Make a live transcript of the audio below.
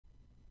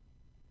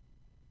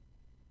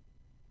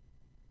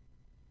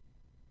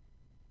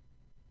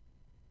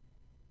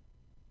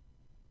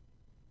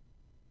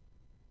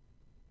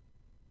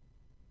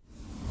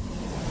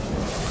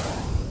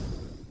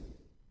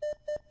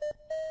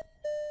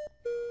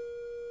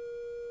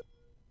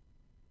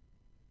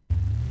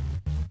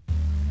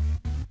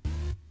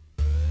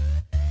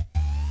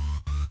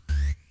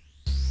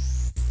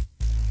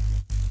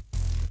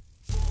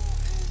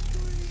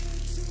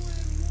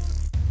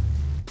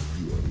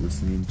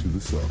listening to The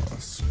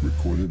Sauce,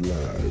 recorded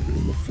live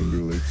in the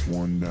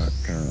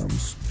FingerLakes1.com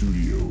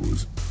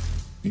studios,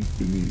 deep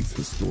beneath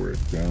historic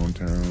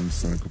downtown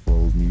Seneca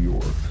Falls, New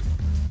York,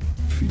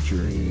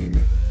 featuring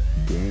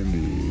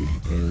Dandy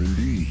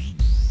R&D,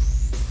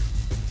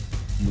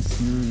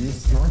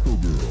 Mysterious Taco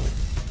Girl,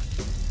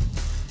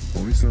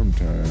 Only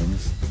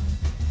Sometimes,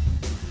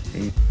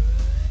 and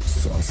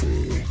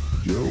Saucy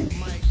Joe.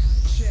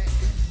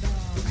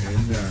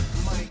 And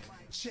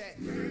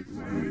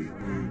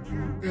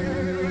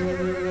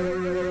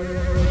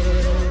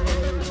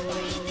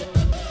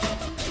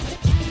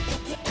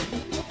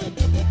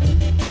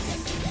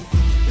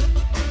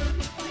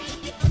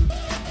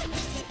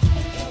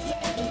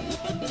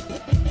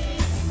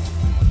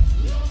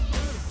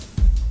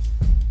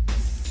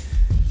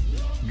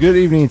good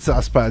evening,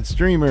 Saucepod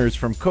streamers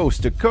from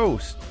coast to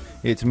coast.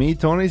 It's me,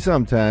 Tony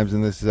Sometimes,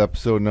 and this is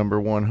episode number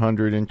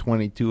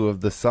 122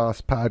 of the Sauce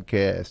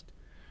Podcast,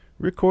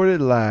 recorded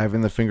live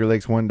in the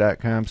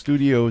FingerLakes1.com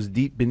studios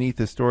deep beneath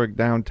historic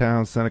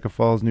downtown Seneca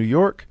Falls, New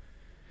York.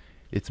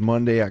 It's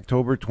Monday,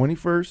 October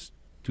 21st,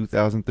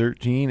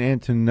 2013,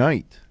 and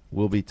tonight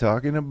we'll be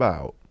talking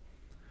about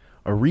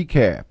a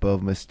recap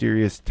of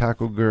Mysterious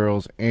Taco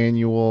Girl's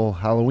annual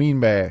Halloween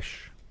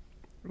Bash.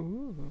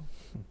 Ooh.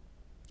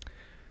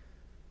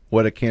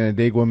 What a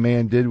Canandaigua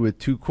man did with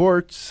 2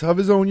 quarts of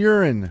his own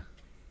urine.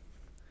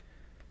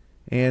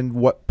 And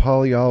what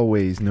Polly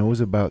always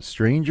knows about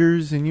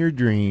strangers in your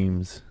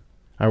dreams.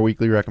 Our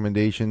weekly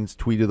recommendations,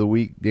 tweet of the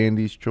week,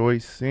 Dandy's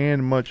choice,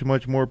 and much,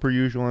 much more per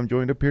usual. I'm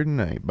joined up here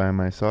tonight by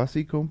my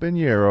saucy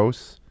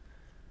compañeros,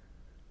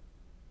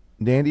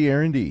 Dandy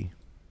R&D.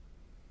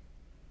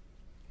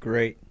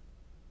 Great.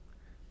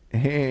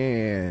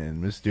 And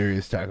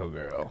Mysterious Taco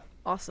Girl.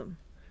 Awesome.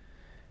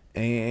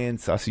 And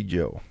Saucy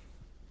Joe.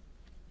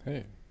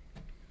 Hey.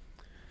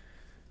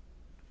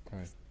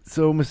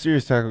 So,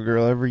 Mysterious Taco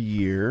Girl, every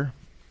year,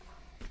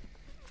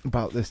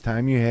 about this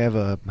time, you have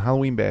a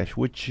Halloween Bash.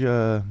 Which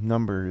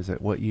number is it?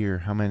 What year?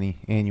 How many?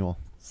 Annual?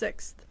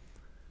 6th.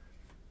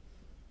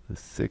 The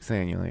 6th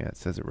annual. Yeah, it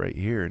says it right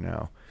here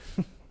now.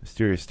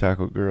 Mysterious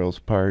Taco Girl's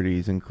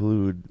parties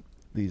include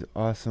these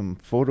awesome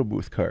photo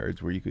booth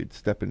cards where you could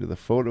step into the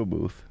photo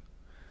booth.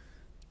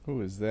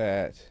 Who is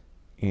that?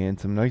 And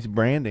some nice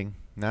branding.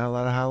 Not a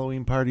lot of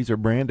Halloween parties are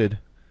branded.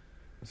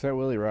 Is that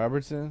Willie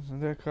Robertson on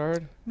that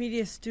card?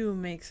 Media Stew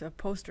makes a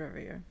poster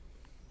every year.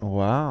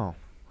 Wow.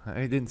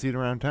 I didn't see it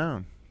around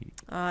town.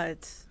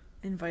 It's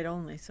invite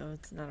only, so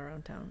it's not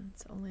around town.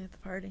 It's only at the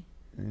party.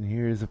 And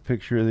here's a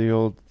picture of the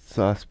old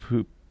Sauce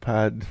Poop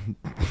Pod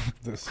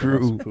The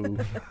crew.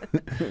 Sauce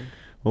Poo.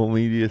 Old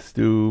Media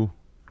Stew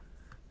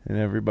and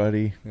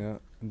everybody. Yeah.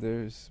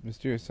 There's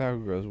Mysterious Taco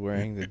Girl's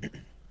wearing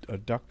a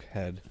duck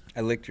head.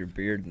 I licked your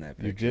beard in that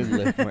picture. You did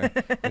lick my...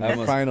 In the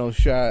almost- final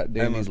shot,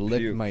 Danny almost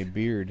licked puked. my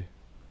beard.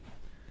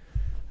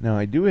 Now,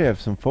 I do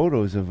have some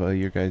photos of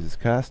your guys'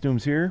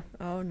 costumes here.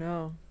 Oh,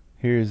 no.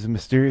 Here's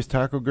Mysterious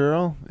Taco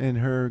Girl and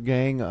her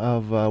gang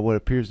of what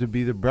appears to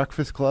be the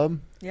Breakfast Club.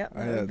 Yep,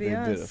 that They would be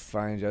did a us.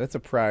 fine job. That's a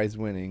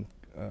prize-winning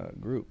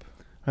group.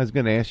 I was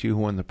going to ask you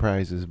who won the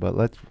prizes, but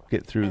let's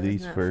get through I was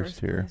these not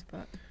first here.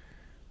 place,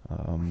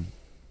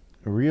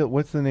 but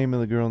What's the name of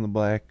the girl in the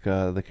black,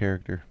 the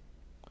character?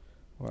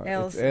 Well, it's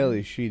Allison.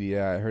 Ali Sheedy.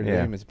 Yeah, her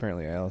Yeah. name is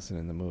apparently Allison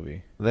in the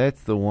movie.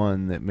 That's the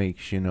one that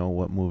makes you know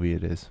what movie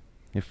it is.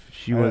 If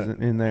she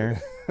wasn't in there,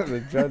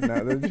 the Judd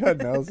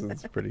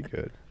Nelson's pretty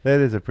good. that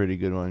is a pretty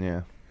good one,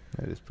 yeah.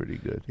 That is pretty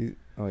good. He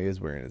is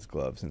wearing his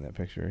gloves in that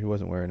picture. He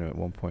wasn't wearing them at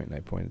one point, and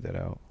I pointed that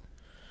out.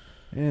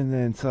 And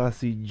then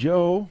Saucy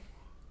Joe,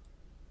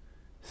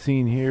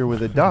 seen here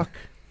with a duck.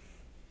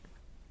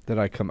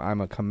 I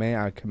command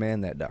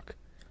that duck.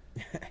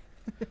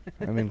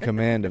 I'm in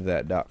command of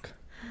that duck.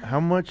 How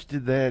much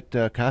did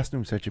that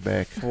costume set you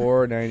back?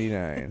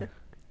 $4.99.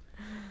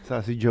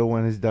 Saucy Joe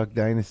won his Duck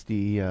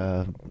Dynasty,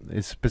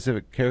 his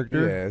specific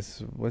character.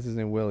 Yes. What's his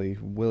name? Willie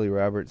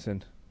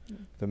Robertson,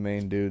 the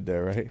main dude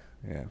there, right?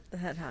 Yeah. the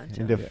head honcho.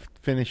 And to Yeah.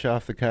 finish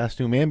off the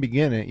costume and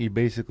begin it, you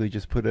basically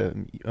just put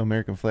an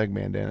American flag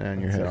bandana on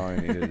your That's head. all I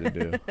needed to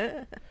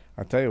do.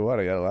 I'll tell you what,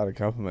 I got a lot of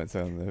compliments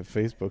on the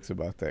Facebooks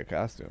about that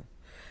costume.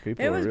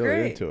 People It were was really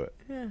great. into it.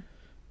 Yeah.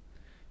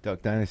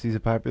 Duck Dynasty's a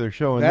popular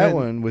show. And That then,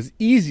 one was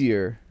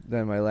easier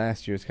than my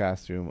last year's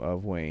costume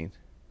of Wayne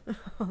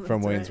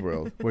from That's Wayne's right.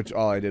 World, which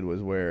all I did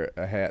was wear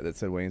a hat that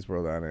said Wayne's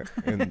World on it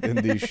and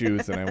these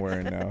shoes that I'm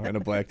wearing now and a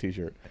black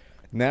T-shirt.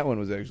 And that one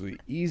was actually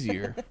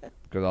easier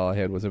because all I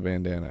had was a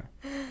bandana.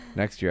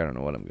 Next year, I don't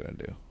know what I'm going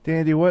to do.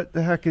 Dandy, what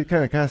the heck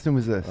kind of costume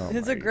is this? Oh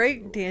It's my a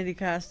great Dandy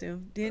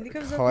costume. Dandy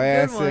comes up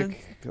with good ones.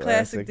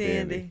 Classic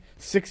Dandy.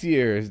 6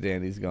 years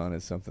Dandy's gone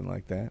as something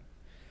like that.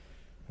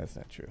 That's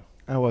not true.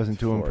 I wasn't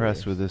too 4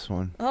 impressed years. with this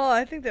one. Oh,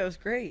 I think that was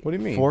great. What do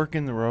you mean? Fork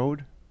in the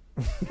road?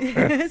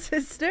 It's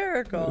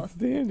hysterical. It's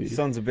Dandy.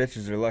 Sons of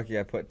bitches are lucky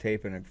I put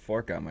tape and a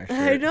fork on my shirt.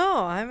 I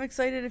know. I'm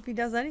excited if he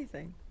does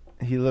anything.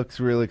 He looks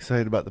really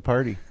excited about the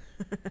party.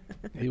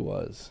 He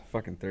was.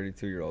 Fucking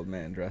 32-year-old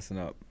man dressing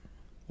up.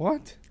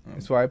 What?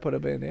 That's why I put a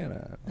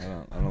bandana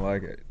on. I don't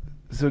like it.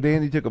 So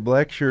Dandy took a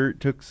black shirt,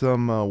 took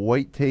some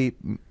white tape,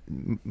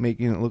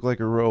 making it look like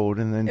a road,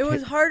 and then It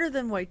was harder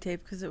than white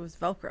tape because it was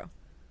Velcro.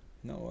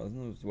 No, it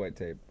wasn't. It was white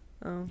tape.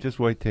 Oh. just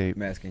white tape.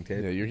 Masking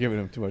tape. Yeah, you're giving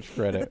him too much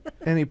credit.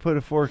 And he put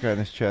a fork on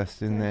his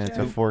chest, and then it's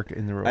a fork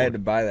in the road. I had to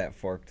buy that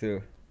fork,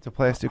 too. It's a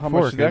plastic How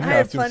much fork. did that I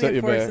had costume plenty set of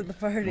you forks back? at the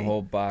A party.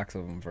 whole box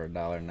of them for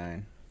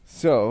 $1.09.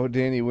 So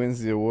Danny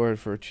wins the award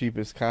for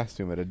cheapest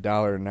costume at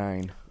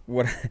 $1.09.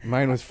 What?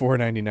 Mine was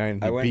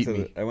 $4.99. He beat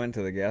me. I went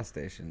to the gas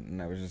station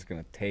and I was just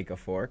gonna take a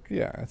fork.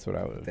 Yeah, that's what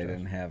I would have They done.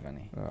 didn't have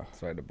any, Oh,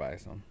 so I had to buy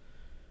some.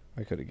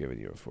 I could have given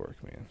you a fork,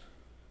 man.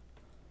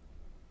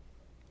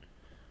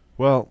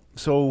 Well,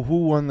 so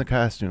who won the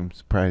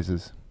costumes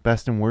prizes?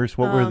 Best and worst?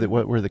 What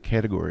were the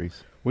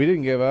categories? We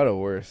didn't give out a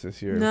worst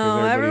this year. 'cause No,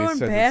 everybody everyone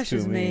said it's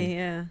bashes too mean. me.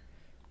 Yeah.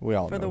 We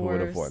all for know the who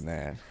would have worst.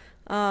 won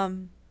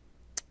that.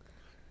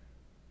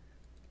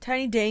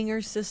 Tiny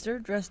Danger's sister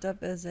dressed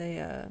up as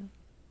a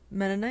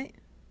Mennonite,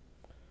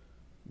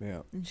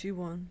 Yeah, and she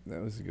won.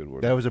 that was a good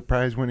word. That was a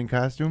prize-winning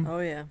costume? Oh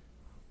yeah.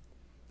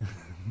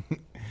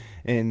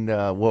 And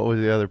what were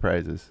the other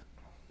prizes?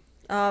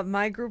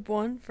 My group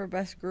won for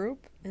best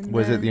group. And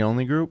Was it then- the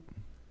only group?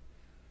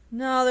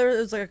 No, there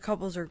was like a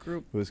couples or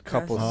group. It was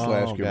couples Oh,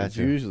 slash group. It's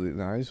gotcha. usually,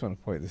 no, I just want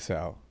to point this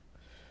out.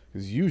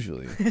 Because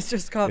usually It's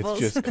just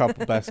couples. it's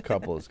just best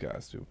couples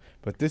costume.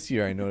 But this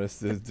year I noticed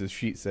the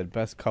sheet said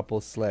best couple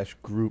slash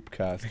group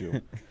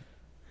costume.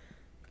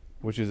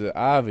 Which is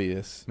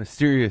obvious.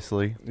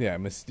 Mysteriously. Yeah,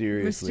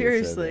 mysteriously.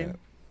 Mysteriously. Said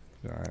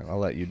that. All right, I'll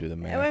let you do the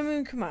math. I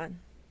mean, come on.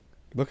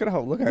 Look at how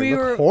I look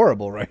were-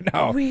 horrible right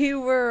now. We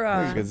were.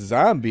 Like a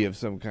zombie of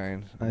some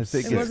kind. I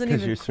think It it's wasn't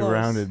because even you're close.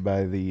 surrounded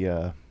by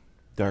the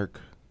dark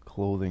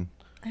clothing.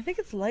 I think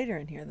it's lighter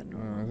in here than I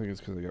normal. think it's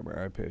because I got my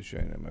iPad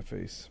shining in my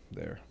face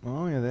there.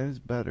 Oh, yeah, that is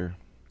better.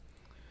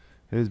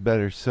 It is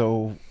better.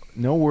 So,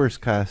 no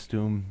worst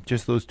costume,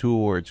 just those two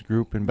awards,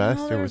 group and best.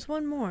 No, Or there was was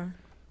one more.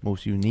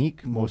 most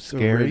unique, most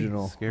scary,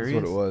 original. That's scariest?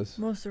 what it was.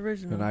 Most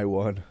original. And I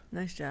won.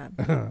 Nice job.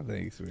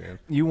 Thanks, man.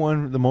 You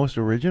won the most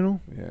original?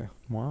 Yeah.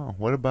 Wow.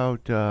 What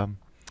about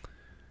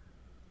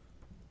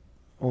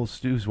old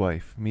Stu's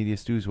wife, Media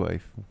Stu's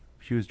wife?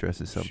 She was dressed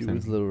as something. She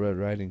was Little Red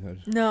Riding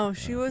Hood. No,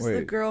 she was the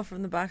Wait. girl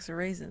from the box of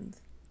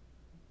raisins.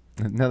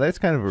 No, that's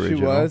kind of original.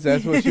 She was?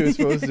 That's what she was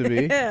supposed to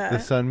be? Yeah. The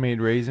sun-made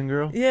raisin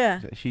girl?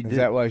 Yeah. She did. Is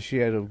that why she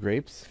had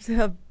grapes?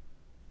 A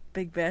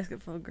big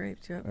basket full of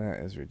grapes. Yep. That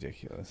is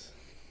ridiculous.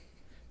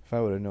 If I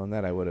would have known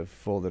that, I would have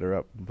folded her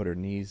up and put her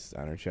knees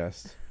on her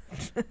chest,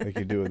 like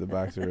you do with the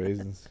box of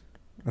raisins.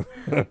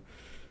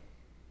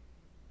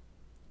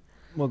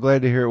 Well,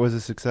 glad to hear it was a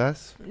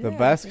success. The Yeah, I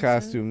best think so.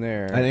 costume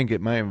there. I didn't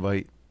get my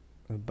invite.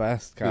 The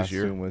best This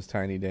year. costume was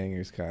Tiny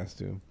Danger's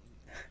costume.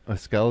 A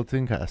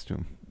skeleton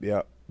costume.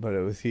 Yep,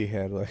 but he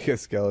had like a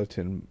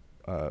skeleton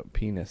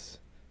penis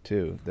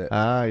too. That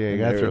Ah, yeah, you and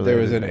got to there, throw there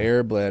that was in an there.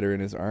 air bladder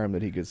in his arm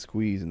that he could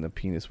squeeze, and the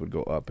penis would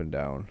go up and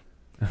down.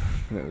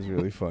 And it was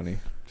really funny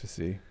to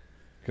see,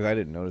 because I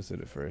didn't notice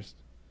it at first.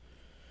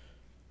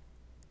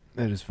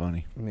 That is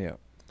funny. Yeah,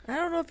 I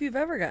don't know if you've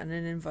ever gotten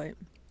an invite.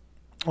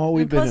 Oh,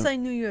 we've And been. plus, I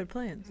knew you had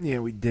plans. Yeah,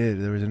 we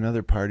did. There was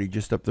another party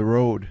just up the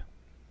road,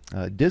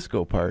 a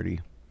disco party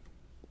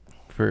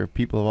for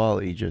people of all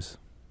ages.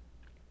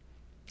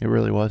 It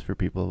really was for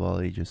people of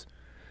all ages,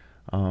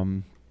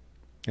 and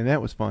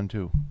that was fun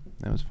too.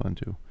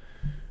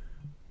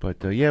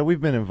 But yeah,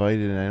 we've been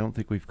invited, and I don't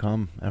think we've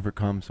ever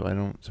come. So I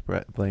don't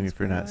blame you That's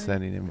for not probably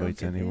sending Don't invites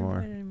get the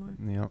anymore. invite anymore.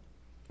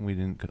 Yeah, we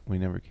didn't. We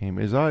never came.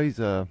 It's always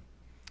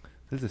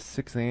this is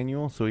 6th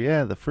annual. So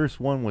yeah, the first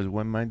one was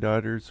when my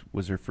daughter's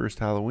was her first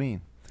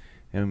Halloween,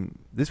 and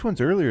this one's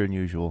earlier than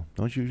usual.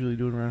 Don't you usually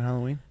do it around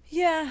Halloween?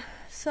 Yeah,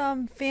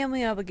 some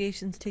family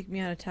obligations take me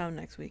out of town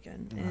next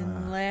weekend.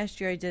 And last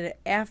year I did it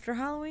after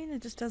Halloween.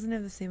 It just doesn't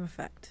have the same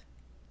effect.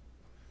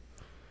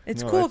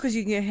 It's No, cool that's- because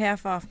you can get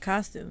half off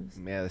costumes.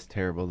 Yeah, that's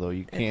terrible though.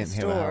 You the can't have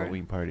a store.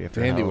 Halloween party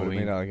after Dandy would have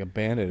Halloween. made out like a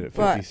bandit at 50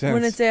 But cents.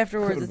 when it's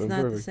afterwards, Would've it's been not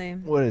the perfect.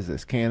 same. What is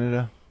this,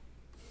 Canada?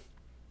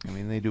 I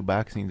mean, they do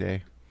Boxing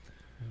Day.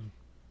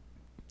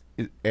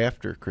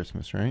 After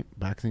Christmas, right?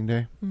 Boxing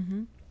Day?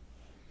 Mm-hmm.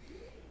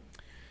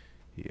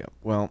 Yeah.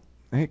 Well,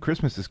 hey,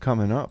 Christmas is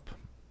coming up.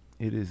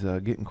 It is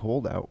getting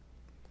cold out.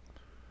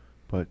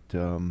 But,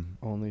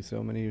 Only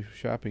so many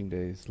shopping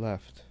days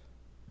left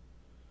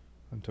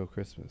until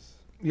Christmas.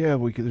 yeah,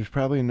 there's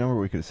probably a number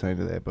we could assign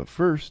to that. But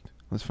first,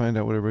 let's find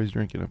out what everybody's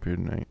drinking up here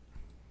tonight.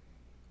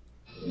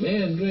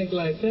 Man drink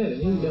like that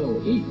and he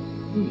don't eat.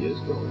 He is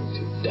going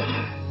to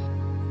die.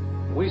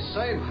 We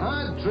serve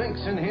hard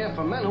drinks in here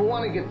for men who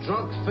want to get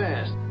drunk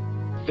fast.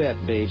 Fat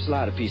babe,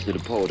 slide a piece to the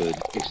porter.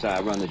 Next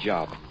I run the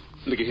job.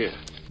 Look at here.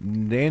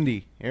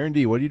 Dandy, Aaron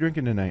D., what are you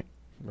drinking tonight?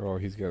 Oh,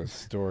 he's got a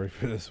story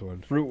for this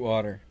one. Fruit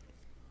water.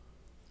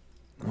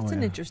 That's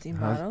an interesting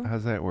bottle.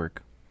 How's that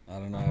work? I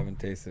don't know. I haven't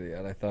tasted it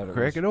yet. I thought it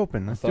Crack was. it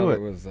open. Let's I do thought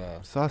it. was.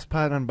 Sauce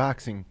pot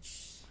unboxing.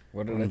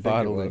 What did I think it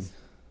Bottling. was?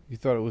 You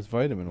thought it was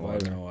vitamin water.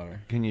 Vitamin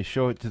water. Can you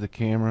show it to the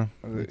camera?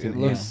 It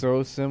looks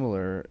so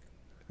similar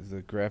as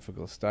the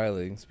graphical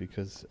stylings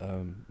because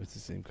it's the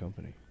same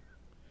company.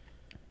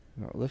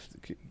 No, lift.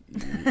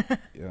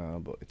 Yeah,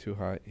 but too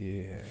high.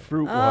 Yeah.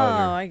 Fruit Oh,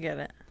 water. I get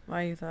it.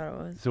 Why you thought it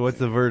was. So what's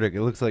the verdict?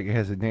 It looks like it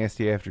has a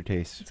nasty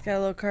aftertaste. It's got a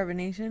little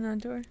carbonation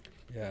onto it.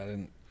 Yeah, I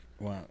didn't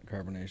want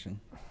carbonation.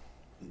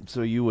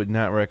 So you would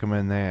not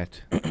recommend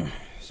that?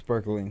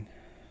 Sparkling,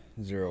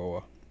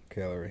 0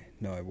 calorie.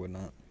 No, I would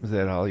not. Is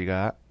that all you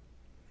got?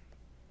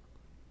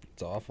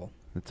 It's awful.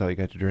 That's all you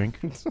got to drink?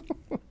 Is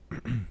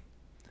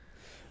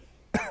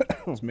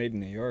It's made in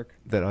New York.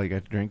 that all you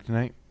got to drink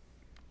tonight?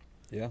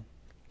 Yeah.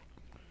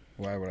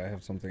 Why would I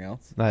have something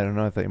else? I don't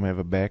know. I thought you might have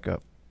a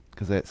backup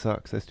because that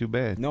sucks. That's too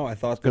bad. No, I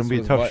thought gonna this be a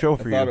was tough show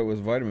for I thought you. it was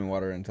vitamin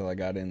water until I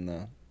got in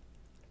the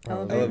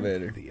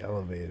Elevator. The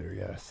elevator,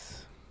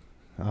 yes.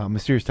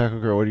 Mysterious Taco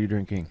Girl, what are you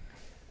drinking?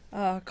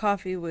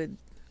 Coffee with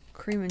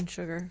cream and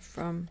sugar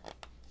from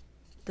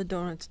the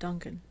Donuts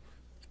Dunkin'.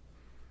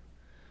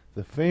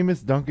 The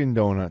famous Dunkin'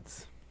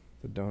 Donuts.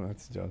 The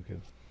donuts,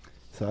 Dunkin'.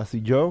 Saucy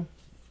Joe?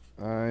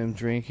 I'm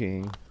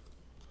drinking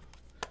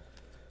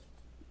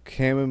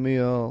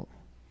chamomile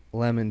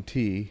lemon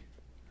tea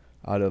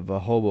out of a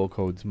Hobo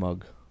Codes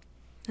mug.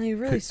 Now you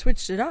really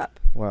switched it up.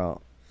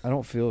 Well, I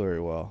don't feel very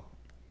well.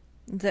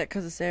 Is that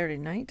because of Saturday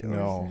night? Or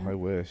No, is I it-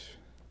 wish.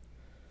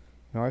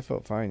 No, I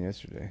felt fine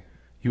yesterday.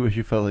 You wish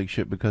you felt like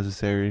shit because of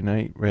Saturday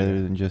night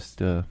rather than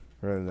just Rather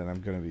than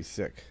I'm going to be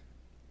sick.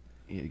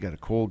 you got a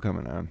cold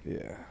coming on.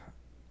 Yeah.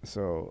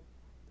 So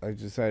I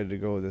decided to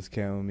go with this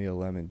chamomile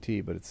lemon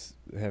tea, but it's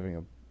having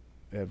a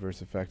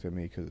adverse effect on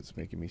me because it's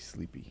making me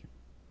sleepy.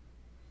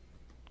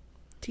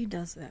 Tea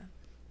does that.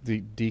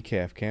 The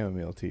decaf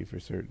chamomile tea for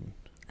certain.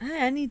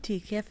 I need tea,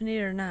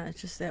 caffeinated or not.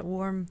 It's just that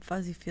warm,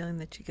 fuzzy feeling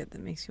that you get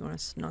that makes you want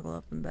to snuggle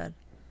up in bed.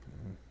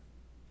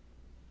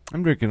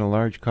 I'm drinking a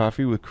large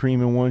coffee with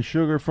cream and 1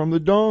 sugar from the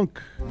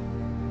Dunk.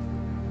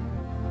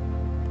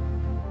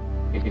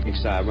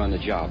 I run the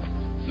job.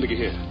 Look at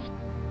here.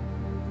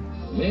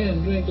 A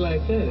man drink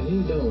like that and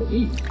he don't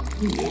eat,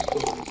 he is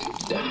going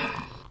to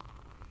die.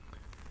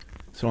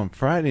 So on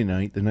Friday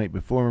night, the night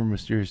before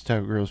Mysterious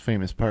Taco Girl's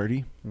famous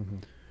party,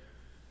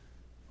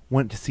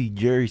 went to see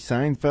Jerry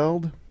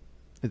Seinfeld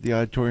at the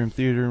Auditorium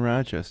Theater in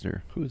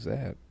Rochester. Who's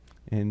that?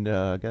 And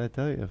I gotta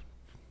tell you,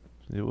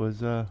 it was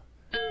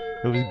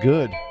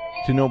good,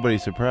 to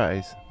nobody's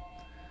surprise.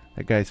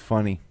 That guy's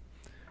funny.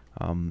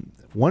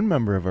 One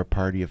member of our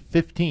party of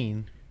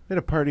 15, we had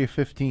a party of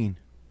 15.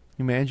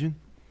 You imagine?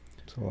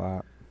 It's a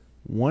lot.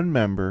 One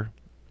member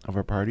of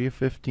our party of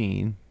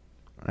 15,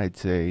 I'd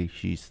say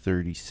she's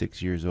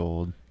 36 years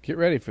old, Get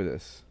ready for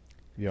this,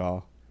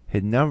 y'all.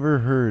 had never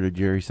heard of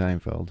Jerry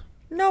Seinfeld.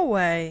 No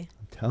way.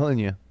 I'm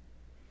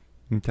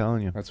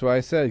telling you. That's why I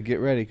said get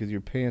ready because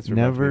your pants are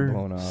about to be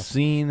blown Never off.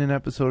 seen an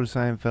episode of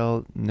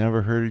Seinfeld.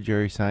 Never heard of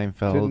Jerry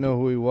Seinfeld. Didn't know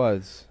who he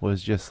was.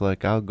 Was just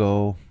like, I'll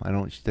go. I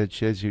don't. She said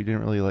she didn't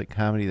really like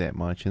comedy that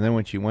much. And then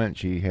when she went,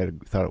 she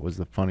thought it was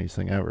the funniest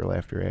thing ever.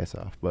 Laughed her ass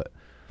off. But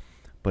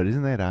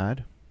isn't that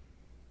odd?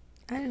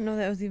 I didn't know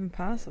that was even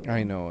possible.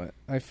 I know it.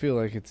 I feel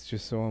like it's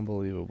just so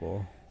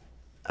unbelievable.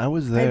 I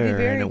was I'd be there,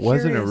 very and it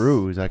wasn't a curious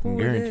ruse. I can who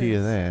it guarantee you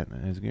is. that. I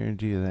can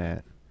guarantee you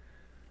that.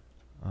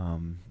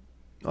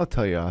 I'll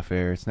tell you off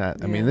air. It's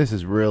not. I mean, Yeah. this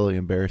is really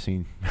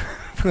embarrassing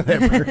for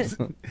that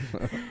person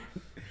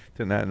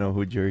to not know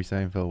who Jerry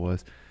Seinfeld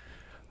was.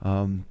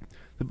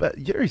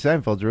 Jerry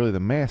Seinfeld's really the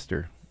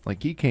master.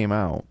 Like, he came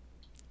out,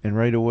 and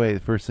right away, the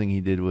first thing he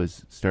did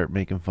was start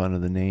making fun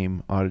of the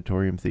name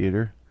Auditorium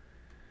Theater.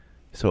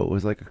 So it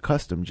was like a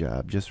custom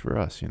job just for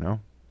us, you know,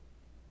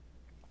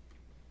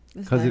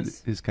 That's because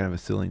nice. it is kind of a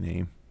silly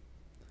name.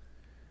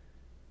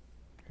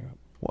 Yep.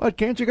 What?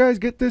 Can't you guys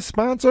get this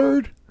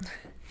sponsored?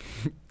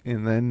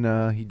 And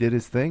then he did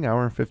his thing,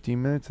 hour and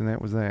 15 minutes, and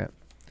that was that.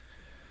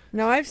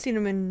 No, I've seen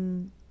him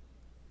in,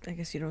 I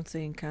guess you don't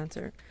say in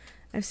concert.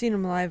 I've seen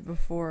him live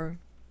before,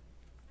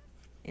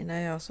 and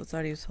I also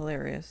thought he was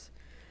hilarious.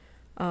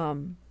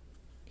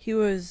 He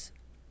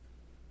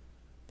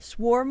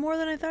swore more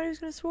than I thought he was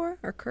going to swear,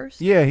 or curse.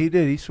 Yeah, he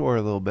did. He swore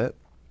a little bit.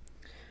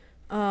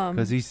 Um,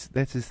 Because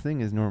that's his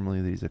thing is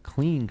normally that he's a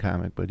clean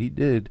comic, but he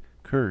did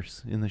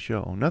curse in the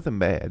show. Nothing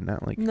bad,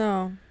 not like,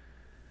 no,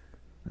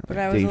 not but like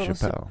I was Dave a little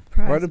Chappelle.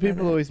 surprised. Why do by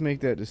people that. always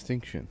make that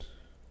distinction?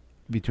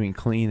 Between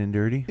clean and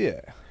dirty? Yeah.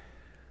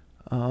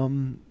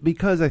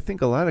 Because I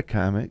think a lot of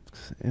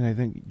comics, and I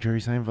think Jerry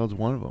Seinfeld's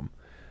one of them,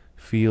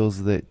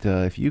 feels that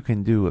if you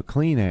can do a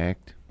clean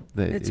act,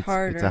 that It's it's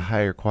harder. a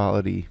higher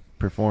quality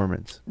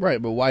performance.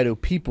 Right, but why do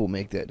people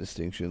make that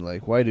distinction?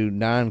 Like, why do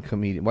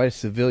why do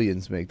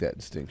civilians make that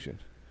distinction?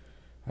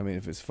 I mean,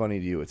 if it's funny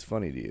to you, it's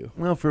funny to you.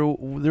 Well,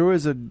 there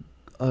was a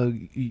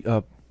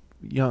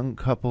young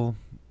couple,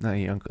 not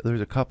young. There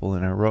was a couple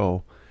in a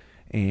row,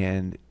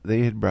 and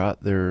they had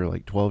brought their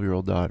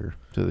 12-year-old daughter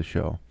to the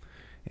show,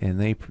 and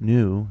they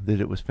knew that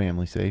it was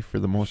family safe for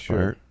the most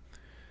Sure.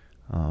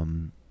 part.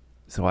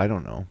 So I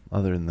don't know.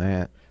 Other than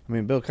that, I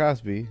mean, Bill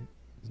Cosby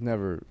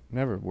never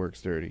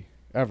works dirty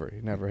ever.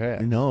 He never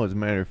has. no. As a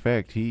matter of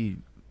fact, he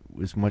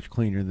was much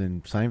cleaner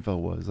than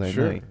Seinfeld was that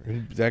Sure, night.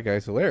 that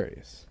guy's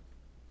hilarious.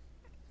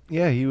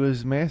 Yeah, he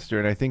was master,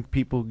 and I think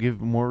people give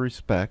more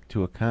respect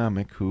to a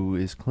comic who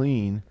is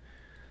clean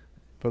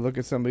But look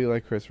at somebody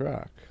like Chris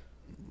Rock.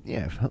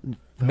 Yeah.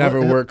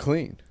 Never work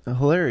clean.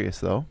 Hilarious,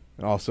 though.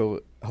 And also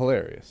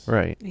hilarious.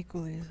 Right.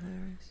 Equally as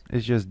hilarious.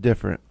 It's just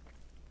different.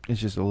 It's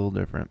just a little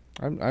different.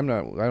 I'm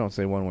not. I don't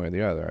say one way or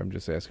the other. I'm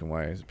just asking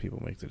why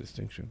people make the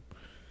distinction.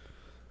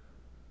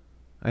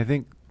 I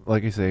think,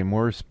 like I say,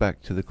 more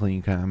respect to the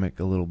clean comic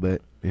a little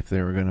bit if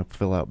they were going to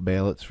fill out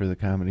ballots for the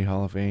Comedy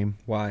Hall of Fame.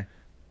 Why?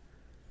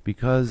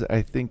 Because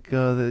I think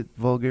that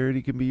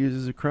vulgarity can be used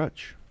as a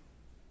crutch.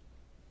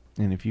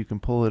 And if you can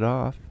pull it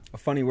off. A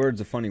funny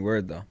word's a funny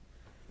word, though.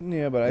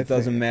 Yeah, but it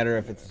doesn't matter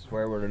if it's a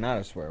swear word or not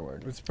a swear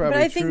word. It's probably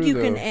But I think true, you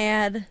though. can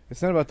add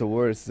It's not about the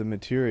word; it's the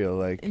material.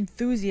 Like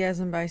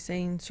enthusiasm by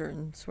saying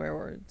certain swear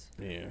words.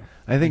 yeah,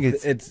 I think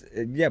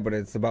yeah, but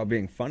it's about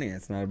being funny.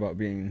 It's not about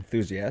being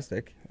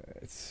enthusiastic.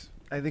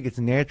 I think it's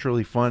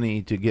naturally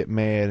funny to get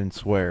mad and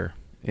swear.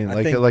 And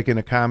I think- like in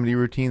a comedy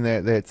routine,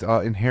 that's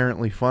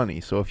inherently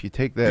funny. So if you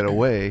take that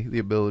away, the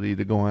ability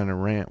to go on a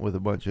rant with a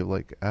bunch of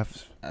like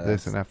F's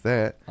this and F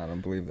that, I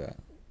don't believe that.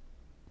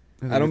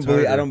 think I don't it's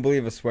believe. I harder. don't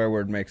believe a swear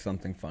word makes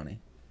something funny.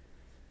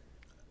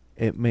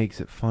 It makes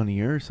it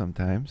funnier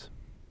sometimes.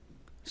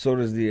 So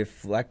does the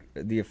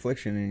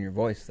affliction in your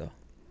voice, though.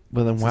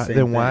 But then It's the why? same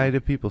Then why thing. do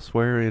people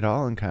swear at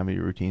all in comedy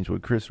routines?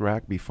 Would Chris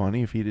Rock be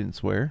funny if he didn't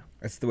swear?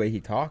 That's the way he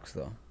talks,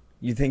 though.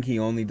 You think he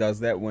only does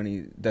that when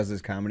he does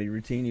his comedy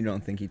routine? You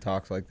don't think he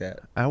talks like that?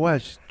 I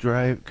watched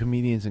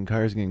comedians in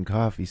cars getting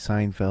coffee,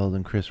 Seinfeld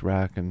and Chris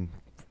Rock, and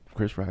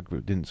Chris Rock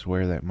didn't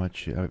swear that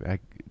much. At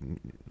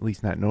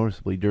least not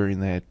noticeably during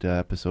that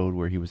episode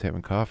where he was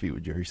having coffee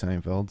with Jerry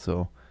Seinfeld.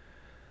 So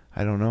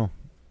I don't know.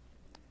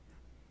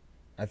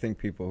 I think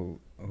people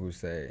who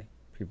say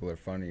people are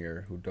funny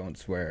or who don't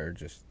swear are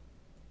just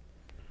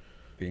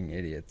being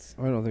idiots.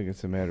 I don't think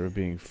it's a matter of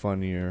being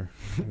funnier.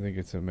 I think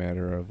it's a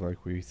matter of,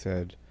 like we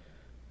said,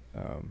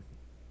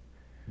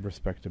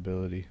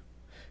 respectability.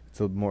 It's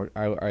a more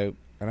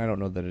and I don't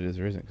know that it is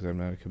or isn't because I'm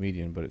not a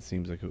comedian, but it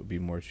seems like it would be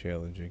more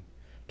challenging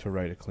to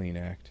write a clean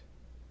act.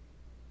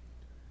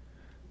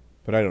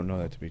 But I don't know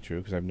that to be true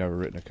because I've never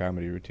written a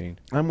comedy routine.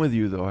 I'm with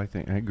you though. I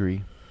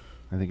agree.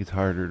 I think it's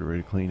harder to write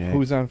a clean act.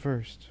 Who's on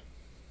first?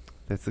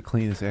 That's the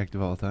cleanest act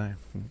of all time.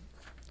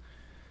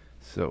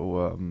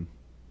 So,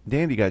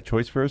 Dandy got a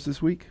choice for us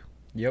this week?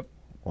 Yep.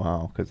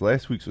 Wow, because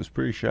last week's was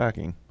pretty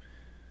shocking.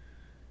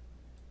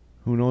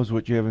 Who knows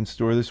what you have in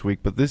store this week,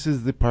 but this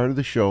is the part of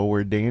the show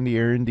where Dandy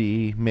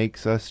R&D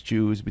makes us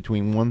choose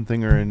between one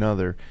thing or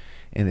another,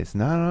 and it's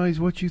not always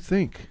what you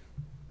think.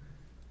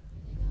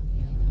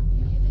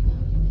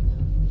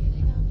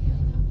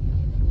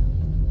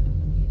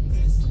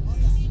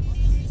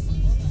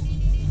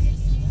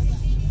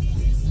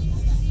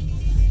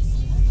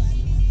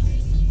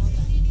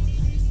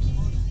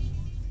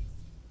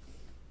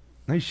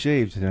 Nice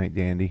shave tonight,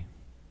 Dandy.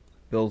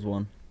 Bill's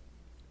one.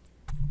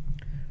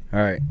 All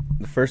right.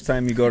 The first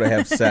time you go to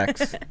have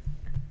sex,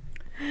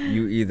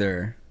 you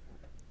either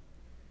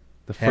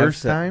The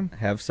first time?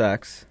 have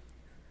sex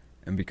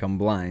and become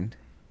blind,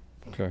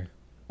 Okay.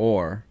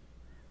 or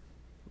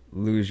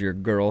lose your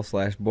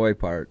girl/boy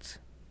parts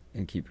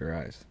and keep your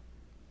eyes.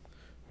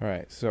 All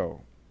right.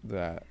 So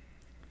that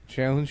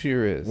challenge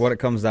here is What it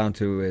comes down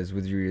to is,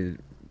 would you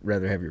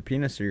rather have your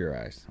penis or your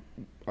eyes?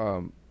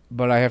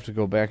 but I have to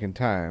go back in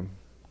time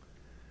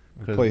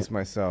and 'Cause place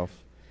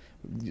myself,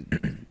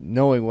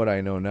 knowing what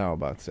I know now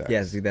about sex.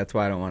 Yeah, see, that's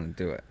why I don't want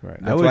to do it. Right.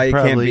 I That's would why it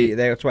can't probably- be.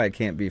 That's why it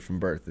can't be from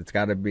birth. It's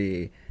got to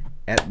be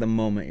at the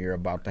moment you're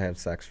about to have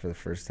sex for the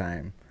first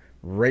time,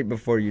 right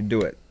before you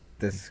do it.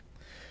 This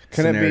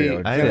Can it be-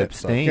 scenario I'd flips.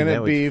 abstain. Can That it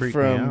would be freak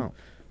me from? out.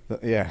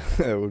 Yeah,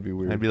 that would be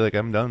weird. I'd be like,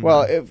 I'm done.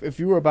 Well, now. if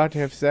you were about to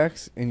have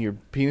sex and your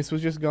penis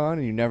was just gone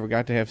and you never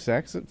got to have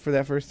sex for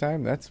that first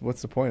time,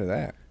 what's the point of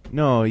that?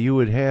 No, you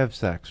would have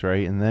sex,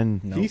 right? And then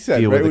No. He said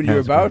deal right with when the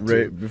you're about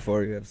consequences. right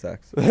before you have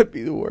sex. That'd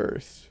be the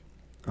worst.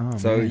 Oh,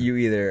 So man. you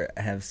either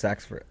have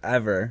sex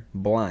forever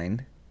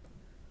blind,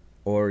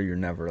 or you're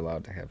never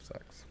allowed to have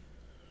sex.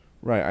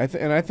 Right.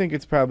 I think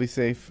it's probably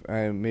safe.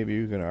 Maybe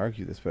you're going to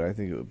argue this, but I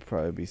think it would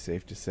probably be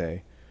safe to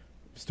say,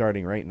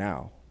 starting right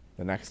now,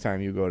 the next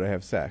time you go to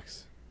have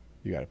sex,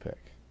 you got to pick.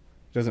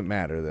 It doesn't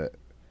matter that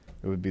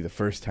it would be the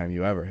first time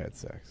you ever had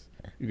sex.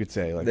 You could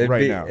say, like,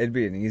 now. It'd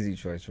be an easy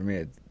choice for me.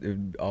 It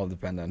would all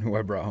depend on who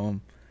I brought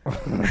home.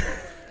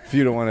 If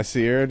you don't want to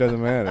see her, it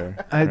doesn't matter.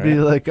 I'd be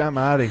right? like, I'm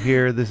out of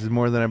here. This is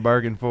more than I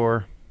bargained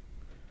for.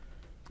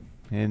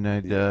 And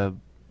I'd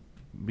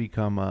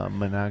become a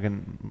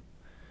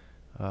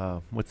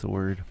what's the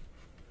word?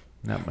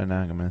 Not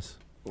monogamous.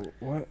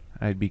 What?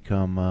 I'd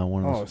become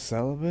one of Oh, those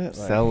celibate?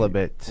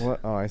 celibate. What?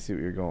 Oh, I see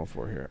what you're going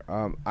for here.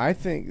 I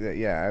think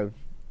that,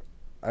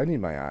 I need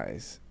my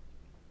eyes.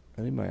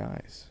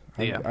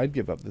 Yeah. I'd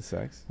give up the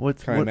sex. What?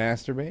 Can I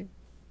masturbate?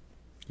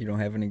 You don't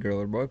have any girl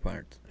or boy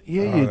parts.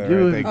 Yeah, Oh, you they're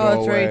do. right, they Oh, go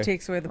that's right. away. It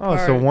takes away the Oh,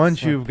 parts. so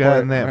once My you've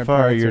gotten my that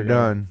far, parts you're are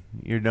gone. done.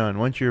 You're done.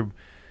 Once you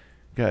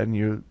get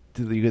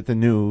the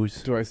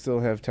news. Do I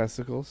still have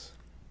testicles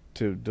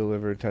to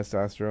deliver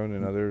testosterone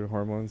and other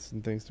hormones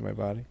and things to my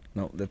body?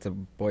 No, that's a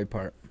boy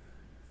part.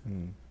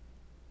 Hmm.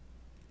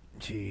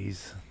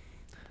 Jeez.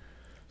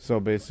 So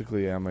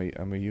basically, I'm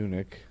a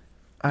eunuch.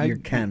 You're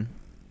Ken.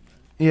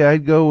 Yeah,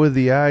 I'd go with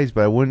the eyes,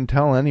 but I wouldn't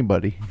tell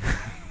anybody.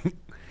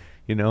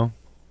 You know?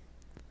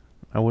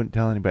 I wouldn't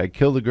tell anybody. I'd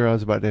kill the girl I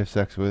was about to have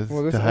sex with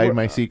to hide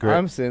my secret.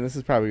 I'm saying this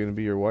is probably going to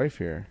be your wife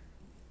here.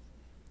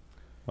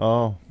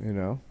 Oh. You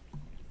know?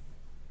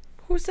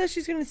 Who says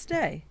she's going to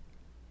stay?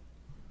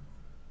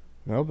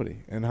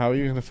 Nobody. And how are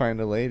you going to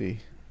find a lady?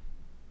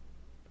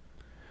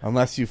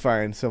 Unless you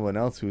find someone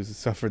else who's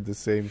suffered the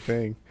same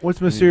thing. What's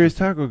Mysterious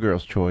Taco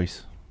Girl's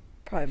choice?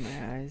 Probably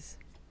my eyes.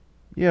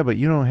 Yeah, but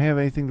you don't have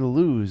anything to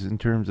lose in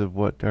terms of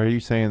what. Are you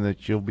saying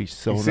that you'll be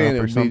sewn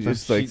up or something?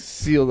 Just like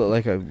sealed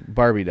like a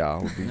Barbie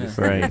doll. Would be just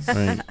right,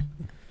 right.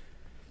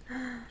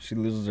 She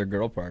loses her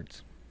girl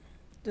parts.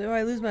 Do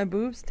I lose my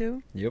boobs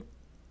too? Yep.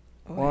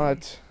 Oh,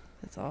 What?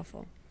 That's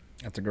awful.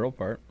 That's a girl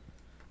part.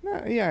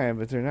 No, yeah,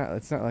 but they're not.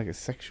 It's not like a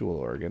sexual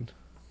organ.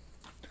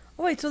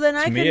 Oh wait, so then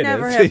I To me could it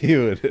never is. have. To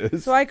you, it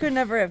is. So I could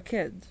never have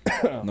kids.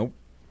 Nope.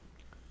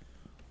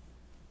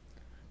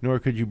 Nor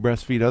could you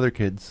breastfeed other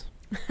kids.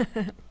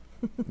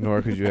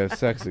 Nor could you have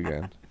sex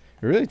again.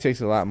 It really takes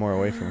a lot more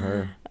away from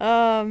her.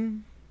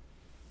 Then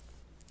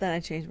I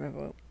changed my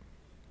vote.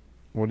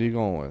 What are you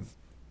going with?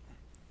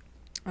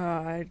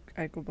 I'd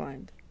go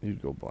blind.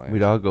 You'd go blind.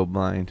 We'd all go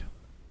blind,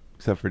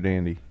 except for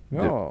Dandy.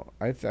 No,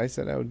 I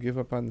said I would give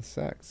up on the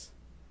sex.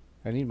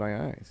 I need my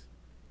eyes.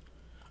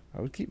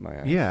 I would keep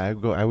my eyes. Yeah,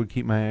 I would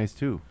keep my eyes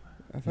too.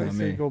 I thought you Not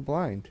said me. go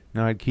blind.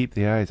 No, I'd keep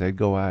the eyes. I'd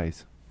go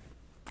eyes.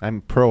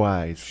 I'm pro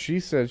eyes. She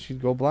said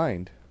she'd go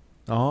blind.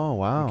 Oh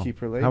wow! And keep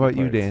her lady How about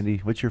you, parts. Dandy?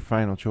 What's your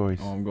final choice?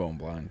 Oh, I'm going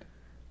blind.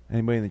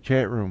 Anybody in the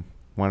chat room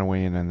want to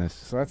weigh in on this?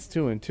 So that's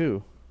 2 and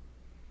 2.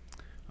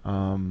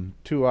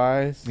 2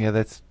 eyes. Yeah,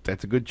 that's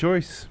a good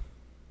choice.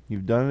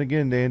 You've done it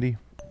again, Dandy.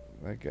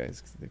 That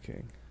guy's the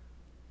king.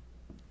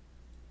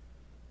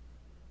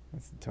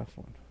 That's a tough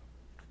one.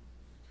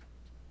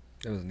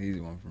 That was an easy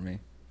one for me.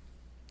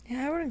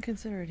 Yeah, I wouldn't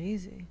consider it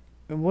easy.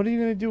 And what are you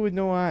gonna do with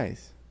no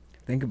eyes?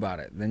 Think about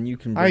it. Then you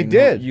can. I Bring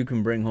did. You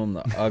can bring home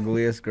the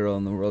ugliest girl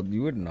in the world.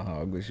 You wouldn't know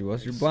how ugly she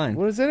was. You're blind.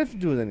 What does that have to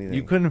do with anything?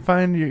 You couldn't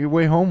find your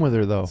way home with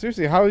her though.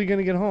 Seriously, how are you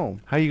gonna get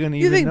home? How are you gonna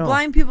You even think know?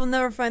 blind people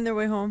never find their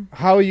way home?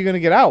 How are you gonna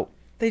get out?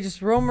 They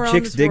just roam around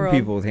Chicks this dig world.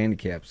 people with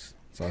handicaps.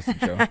 Sausage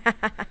show.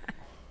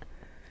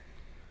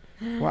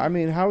 Well, I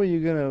mean, how are you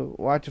gonna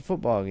watch a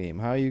football game?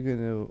 How are you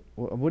gonna?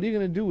 What are you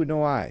gonna do with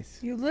no eyes?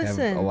 You Have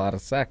listen. a lot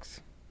of sex.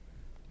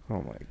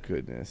 Oh my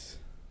goodness.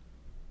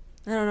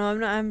 I don't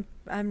know.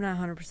 I'm not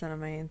 100% on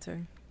my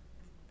answer.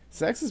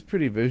 Sex is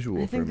pretty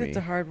visual I for think me. that's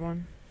a hard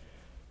one.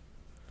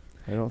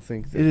 I don't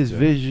think that, It is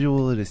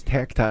visual. It is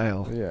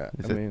tactile. Yeah,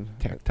 It's I mean,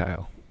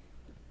 tactile.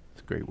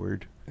 It's a great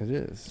word. it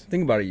is.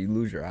 Think about it. You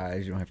lose your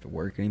eyes. You don't have to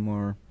work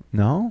anymore.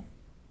 No.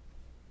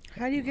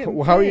 How do you get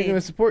How are you paid?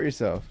 gonna support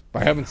yourself?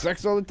 By having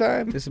sex all the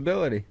time?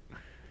 Disability.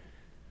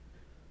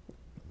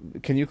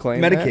 Can you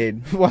claim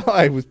Medicaid. that? Well,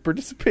 I was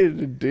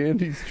participated in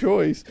Dandy's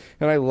choice,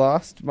 and I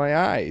lost my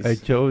eyes. I had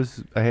to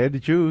choose. I had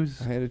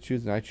to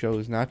choose, and I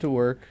chose not to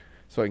work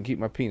so I can keep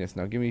my penis.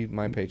 Now give me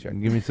my paycheck.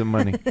 Give me some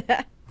money.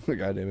 God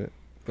damn it.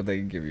 But they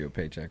could give you a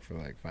paycheck for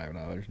like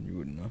 $5 and you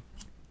wouldn't know.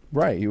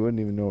 Right, you wouldn't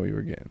even know what you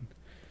were getting.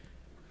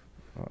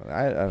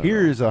 I don't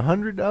Here's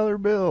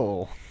 $100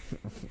 bill.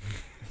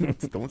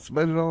 Don't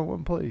spend it all in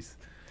one place.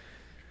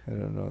 know. I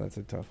don't know. That's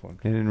a tough one.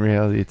 And in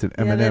reality, it's an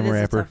Yeah, that M&M is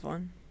wrapper. a tough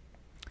one.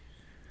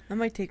 I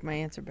might take my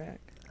answer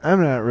back.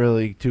 I'm not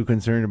really too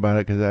concerned about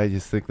it because I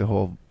just think the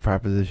whole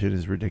proposition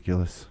is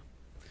ridiculous.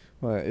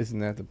 Well, isn't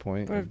that the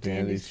point But of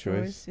Dandy's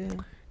choice? yeah.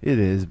 It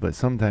is, but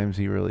sometimes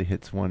he really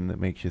hits one that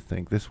makes you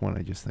think. This one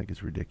I just think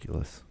is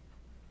ridiculous.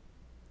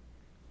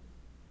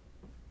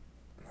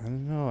 I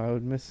don't know. I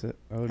would miss it.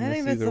 I would I miss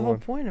think that's either the whole one.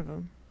 point of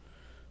them.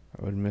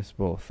 I would miss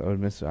both. I would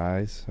miss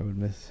eyes. I would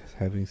miss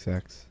having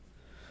sex.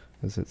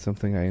 Is it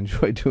something I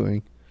enjoy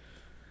doing?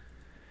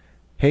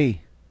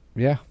 Hey,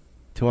 Yeah.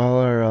 to all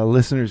our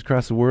listeners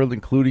across the world,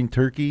 including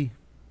Turkey,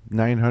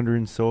 900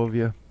 and so of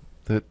you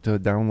that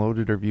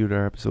downloaded or viewed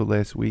our episode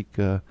last week,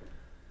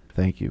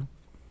 thank you.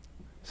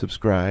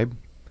 Subscribe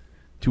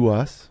to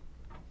us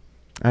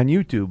on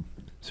YouTube.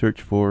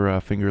 Search for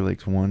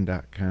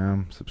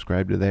fingerlakes1.com.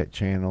 Subscribe to that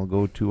channel.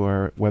 Go to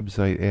our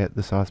website at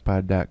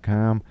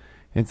thesaucepod.com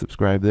and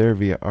subscribe there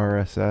via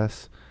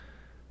RSS.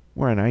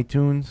 We're on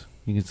iTunes.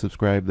 You can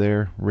subscribe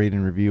there, rate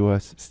and review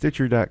us.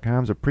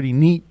 Stitcher.com is a pretty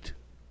neat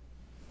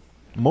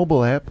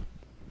mobile app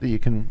that you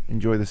can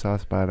enjoy the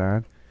Sauce Pod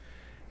on.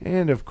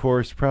 And, of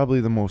course,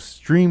 probably the most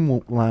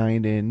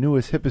streamlined and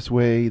newest, hippest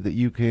way that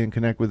you can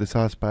connect with the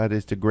Sauce Pod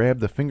is to grab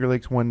the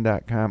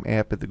fingerlakes1.com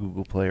app at the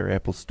Google Play or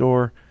Apple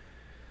Store.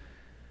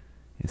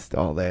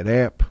 Install that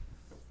app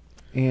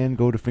and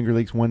go to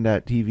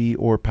fingerlakes1.tv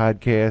or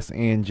podcast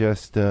and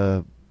just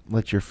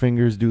let your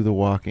fingers do the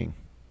walking.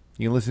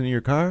 You can listen to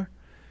your car.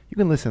 You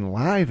can listen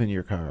live in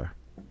your car.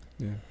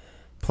 Yeah.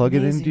 Plug it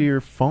amazing. into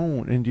your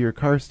phone, into your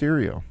car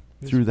stereo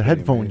It's through the pretty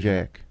headphone amazing.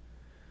 jack.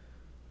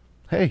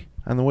 Hey,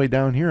 on the way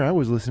down here, I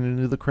was listening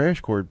to the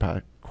Crash Course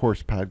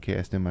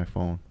podcast in my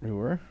phone. You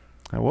were?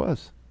 I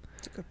was.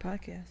 It's a good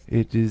podcast.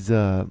 It is,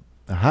 I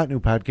a hot new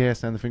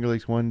podcast on the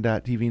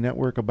FingerLakes1.tv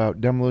network about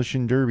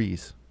demolition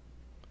derbies.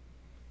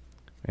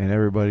 And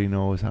everybody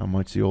knows how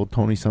much the old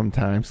Tony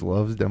sometimes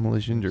loves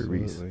demolition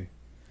derbies. Absolutely.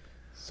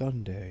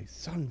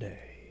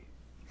 Sunday.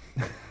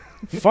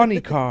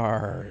 Funny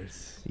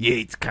cars.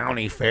 Yates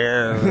County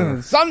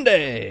Fair.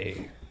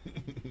 Sunday.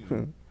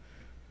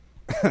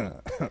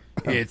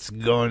 It's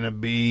going to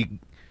be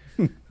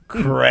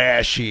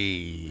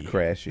crashy.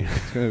 Crashy.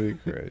 It's going to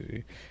be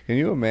crashy. Can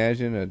you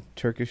imagine a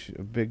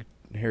big,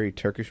 hairy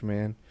Turkish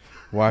man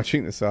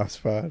watching the Sauce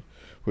Pod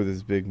with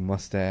his big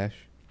mustache?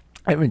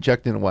 I haven't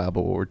checked in a while,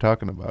 but what we're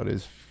talking about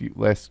is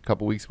last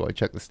couple weeks ago I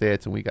checked the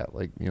stats and we got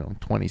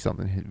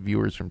 20-something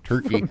viewers from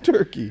Turkey. From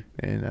Turkey.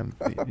 And,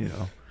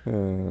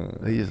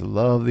 they just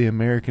love the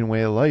American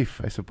way of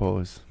life, I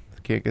suppose.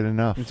 Can't get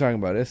enough. You're talking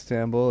about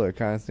Istanbul or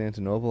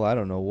Constantinople? I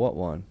don't know what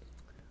one.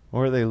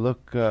 Or they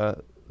look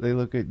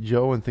at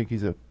Joe and think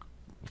he's a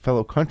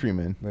fellow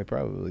countryman. They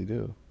probably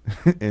do.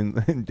 and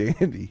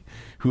Dandy,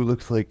 who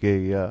looks like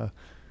Obi-Wan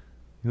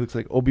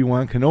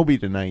Kenobi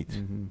tonight.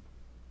 Mm-hmm.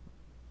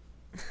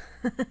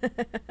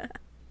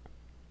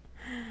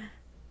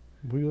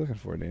 What are you looking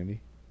for,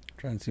 Dandy?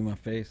 Trying to see my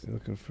face. You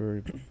looking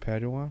for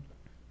Padawan?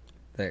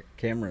 That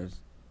camera's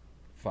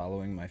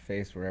following my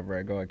face wherever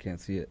I go. I can't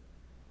see it.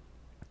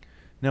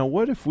 Now,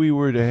 what if we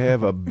were to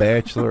have a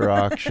bachelor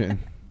auction?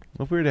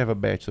 What if we were to have a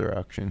bachelor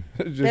auction?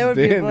 That would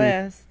be a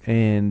blast.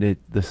 And the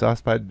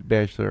Saucepod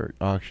bachelor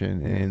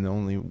auction, and the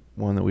only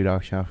one that we'd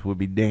auction off would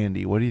be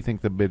Dandy. What do you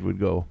think the bid would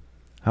go?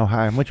 How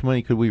high? How much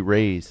money could we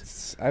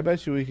raise? I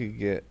bet you we could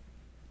get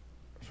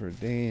for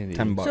Dandy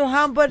 $10. So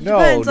how? But it No,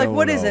 depends. no,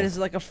 What is no. it? Is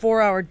it like a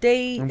 4-hour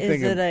date? I'm Is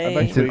thinking- it I a?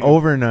 bet It's an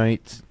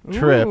overnight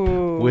trip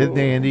with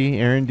Dandy,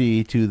 Aaron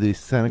D, to the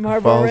Seneca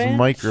Marble Falls Ranch?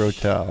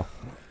 Microtel.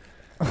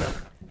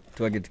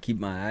 Do I get to keep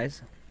my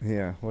eyes?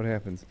 Yeah, what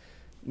happens?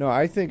 No,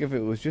 I think if it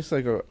was just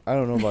like I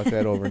don't know about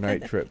that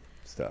overnight trip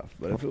stuff,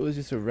 but if it was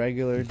just a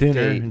regular Dinner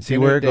date, and see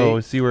dinner where it date,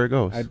 goes. See where it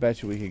goes. I'd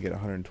bet you we could get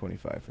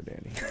 125 for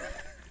Dandy.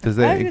 Does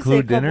I that was gonna say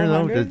include a dinner couple though?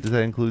 hundred. Does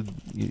that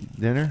include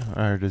dinner,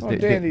 or does Oh,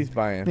 Dandy's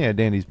buying. Yeah,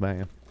 Dandy's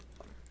buying.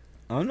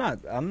 I'm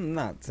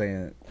not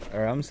saying,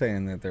 or I'm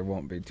saying that there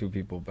won't be two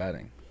people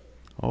betting.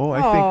 Oh,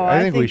 I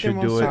I think we think there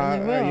should do most it.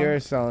 certainly will. You're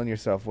selling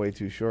yourself way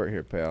too short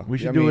here, pal. We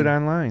should I do it mean,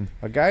 online.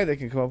 A guy that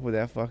can come up with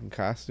that fucking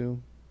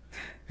costume.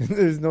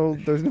 there's no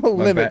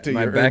limit to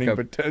my your earning backup-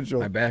 potential.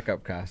 My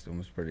backup costume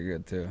was pretty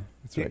good too.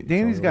 That's right, you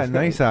Danny's told got me.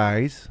 nice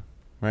eyes,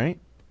 right?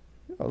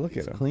 Oh, look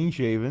He's at him. clean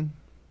shaven.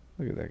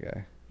 Look at that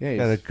guy. Yeah,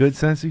 Got a good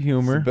sense of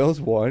humor.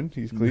 Bill's one.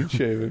 He's clean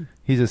shaven.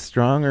 He's a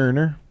strong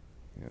earner.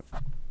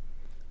 Yep.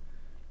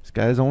 He's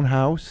got his own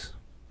house.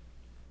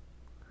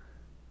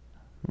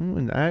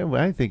 And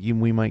I think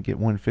we might get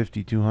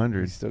 150,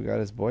 200. He's still got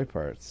his boy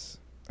parts.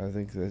 I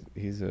think that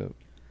he's a.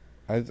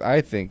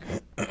 I think,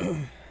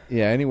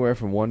 yeah, anywhere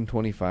from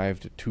 125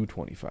 to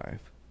 225.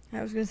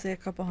 I was gonna say a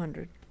couple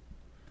hundred.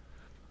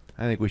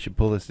 I think we should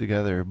pull this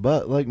together.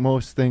 But like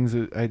most things,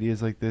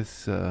 ideas like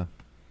this, The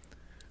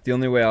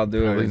only way I'll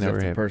do Probably it is never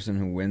if the happen. person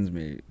who wins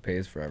me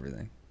pays for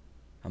everything.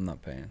 I'm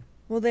not paying.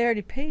 Well, they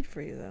already paid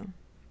for you though.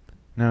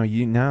 now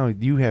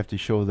you have to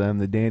show them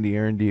the Dandy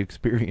R&D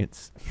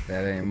experience.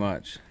 That ain't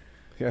much.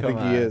 Yeah, I Come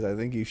think on. he is. I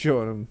think he's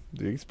showing him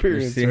the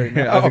experience You're right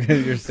seeing- now.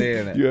 You're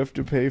saying it. You have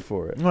to pay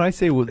for it. Well, I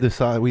say with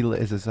the we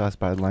as a sauce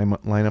pod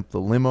line up the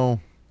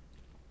limo,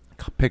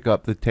 pick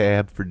up the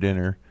tab for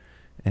dinner,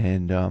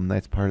 and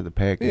that's part of the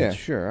package. Yeah,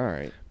 sure. All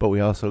right. But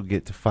we also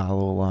get to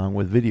follow along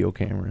with video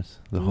cameras.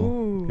 The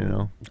whole,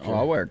 Ooh. Oh,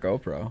 I'll wear a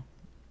GoPro.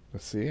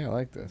 Let's see. I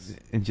like this.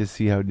 and just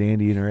see how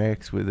Dandy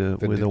interacts with a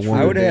The with a Detroit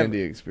woman. would have-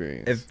 Dandy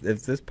experience.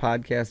 If this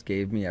podcast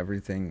gave me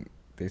everything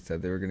they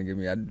said they were going to give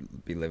me,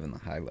 I'd be living the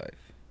high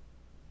life.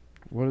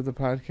 What did the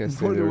podcast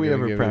say What they did were we gonna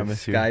ever give us?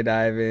 promise you?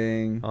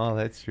 Skydiving, Oh,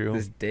 that's true.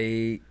 this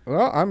date.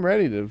 Well, I'm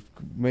ready to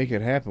make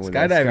it happen. With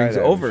that Skydiving's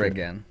skydiving over shit.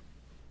 again.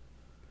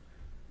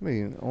 I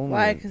mean, only.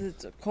 Why? Because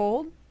it's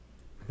cold.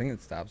 I think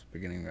it stops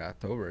beginning of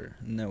October.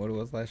 Isn't that what it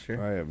was last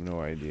year? I have no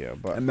idea, I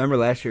but remember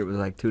last year it was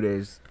like 2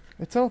 days.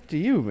 it's up to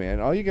you, man.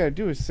 All you gotta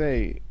do is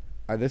say,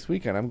 "This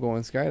weekend I'm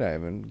going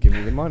skydiving. Give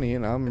me the money,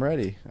 and I'm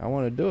ready. I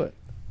want to do it.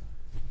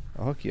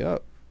 I'll hook you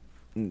up."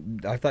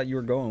 I thought you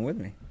were going with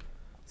me.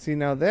 See,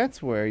 now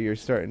that's where you're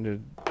starting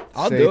to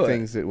I'll say do it.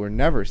 things that were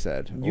never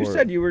said. You or-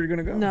 said you were going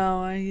to go.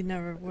 No, I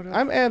never would have.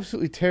 I'm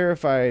absolutely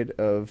terrified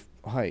of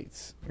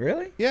heights.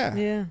 Really? Yeah.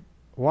 Yeah,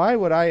 Why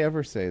would I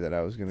ever say that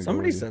I was going to go?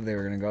 Somebody with you? said they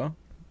were going to go.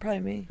 probably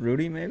me.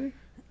 Rudy, maybe?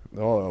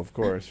 Oh, of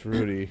course,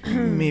 Rudy.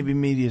 Maybe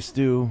media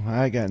stew.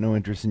 I got no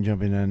interest in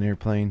jumping on an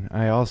airplane.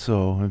 I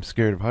also am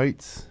scared of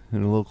heights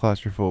and a little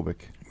claustrophobic.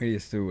 Media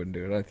Stu wouldn't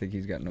do it. I think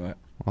he's got no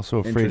Also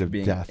afraid interest of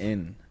being death.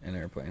 in an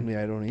airplane.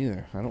 Yeah, I don't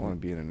either. I don't want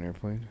to be in an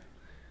airplane.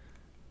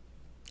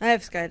 I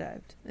have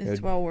skydived.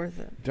 It's Yeah. well worth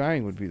it.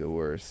 Dying would be the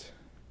worst.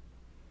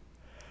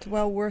 It's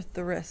well worth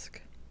the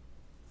risk.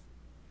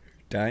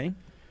 Dying?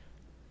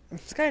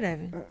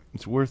 Skydiving.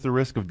 It's worth the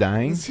risk of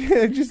dying. Yeah,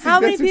 I just How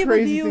think many that's a people do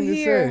crazy you thing to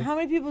hear? say. How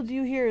many people do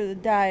you hear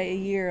that die a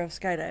year of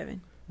skydiving?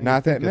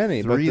 Not that think of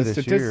many, but 3 the this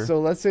statistic. year. So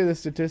let's say the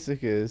statistic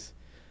is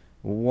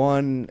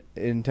 1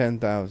 in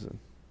 10,000.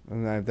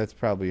 And that's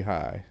probably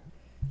high.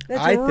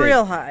 That's I think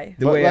real high.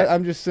 The But way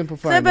I'm just So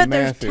simplifying I bet the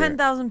there's math here.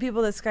 10,000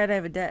 people that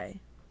skydive a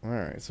day. All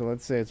right, so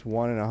let's say it's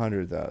 1 in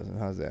 100,000.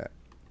 How's that?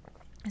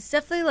 It's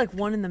definitely like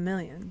 1 in the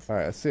millions. All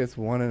right, let's say it's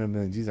 1 in a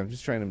million. Jeez, I'm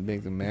just trying to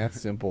make the math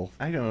simple.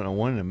 I don't know.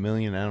 1 in a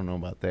million. I don't know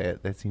about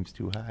that. That seems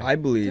too high. I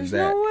believe There's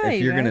that no way,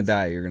 if you're gonna guys.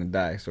 die, you're gonna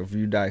die. So if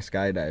you die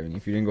skydiving,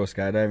 if you didn't go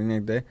skydiving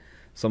that day,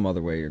 some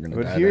other way you're gonna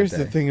die. But here's that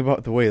the day. thing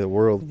about the way the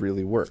world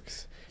really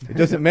works. It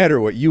doesn't matter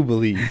what you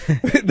believe.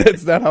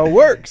 That's not how it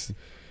works.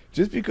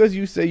 Just because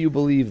you say you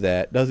believe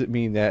that doesn't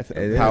mean that's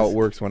It how is. it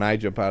works when I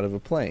jump out of a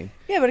plane.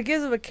 Yeah, but it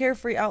gives him a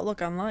carefree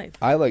outlook on life.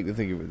 I like to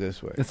think of it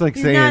this way. It's like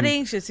He's saying, not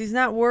anxious. He's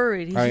not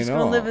worried. He's I just going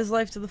to know. live his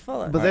life to the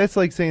fullest. but that's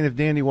like saying if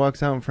Danny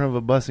walks out in front of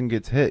a bus and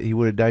gets hit, he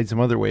would have died some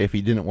other way if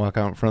he didn't walk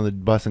out in front of the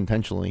bus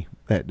intentionally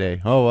that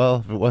day. Oh well,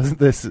 if it wasn't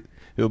this, it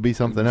would be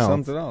something else.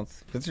 Something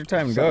else. If it's your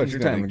time to go, it's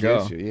your time to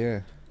go.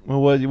 Yeah. Well,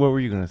 what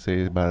were you gonna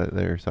say about it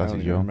there, I Saucy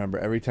don't even Joe? remember.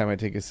 Every time I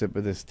take a sip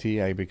of this tea,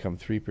 I become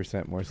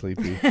 3% more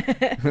sleepy.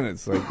 And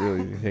it's like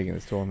really taking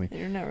its toll on me.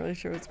 You're not really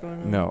sure what's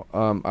going on. No,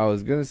 I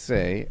was gonna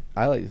say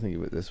I like to think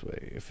of it this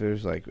way: if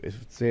there's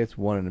if say it's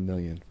 1 in a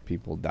million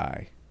people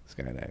die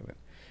skydiving,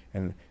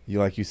 and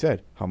like you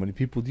said, how many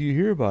people do you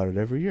hear about it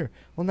every year?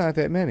 Well, not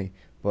that many,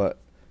 but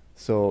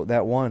so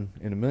that 1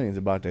 in a million is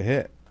about to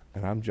hit,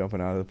 and I'm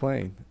jumping out of the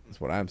plane. That's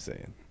what I'm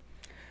saying.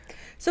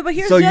 So, but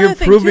here's So the you're other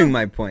thing, proving too.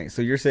 my point.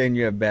 So you're saying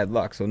you have bad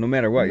luck. So no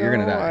matter what, you're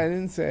gonna No, die. I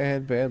didn't say I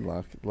had bad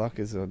luck. Luck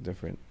is a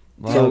different.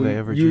 Law So of you're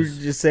averages.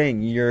 just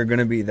saying you're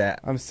gonna be that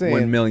I'm saying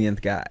 1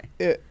 millionth guy.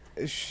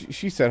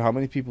 She said, how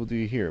many people do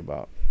you hear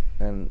about?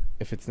 And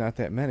if it's not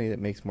that many, that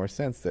makes more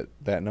sense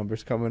that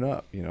number's coming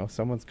up. You know,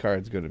 someone's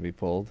card's going to be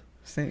pulled.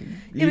 Yeah, but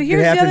It here's could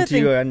the happen other to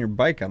you thing. on your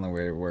bike on the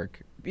way to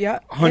work. Yeah.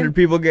 100 and-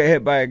 people get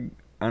hit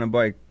on a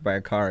bike by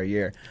a car a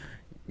year.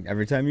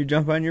 Every time you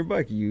jump on your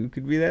bike, you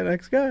could be that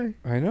next guy.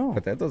 I know.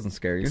 But that doesn't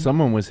scare you.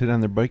 Someone was hit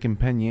on their bike in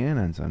Penn Yan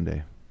on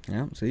Sunday.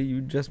 Yeah, see,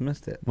 you just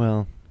missed it.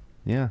 Well,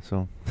 yeah.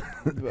 So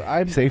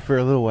I'm safe for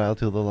a little while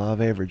till the law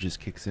of averages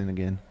kicks in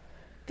again.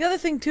 The other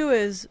thing, too,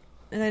 is,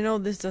 and I know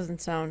this doesn't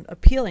sound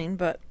appealing,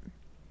 but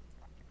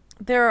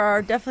there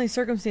are definitely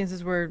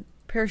circumstances where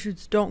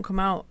parachutes don't come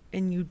out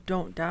and you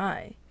don't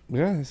die.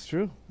 Yeah, that's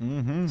true.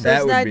 Mm-hmm. So that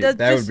it's would not- be that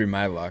that just- would be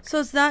my luck.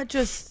 So it's not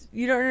just,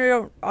 you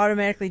don't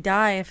automatically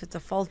die if it's a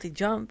faulty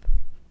jump.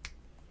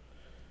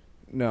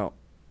 No,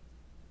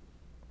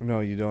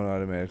 you don't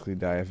automatically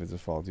die if it's a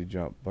faulty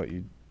jump, but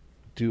you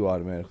do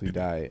automatically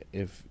die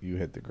if you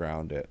hit the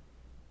ground at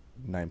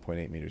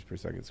 9.8 meters per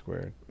second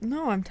squared.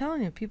 No, I'm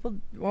telling you, people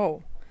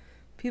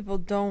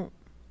don't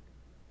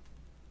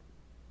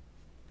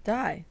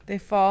die. They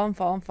fall and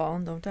fall and fall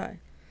and don't die.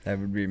 That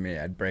would be me.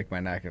 I'd break my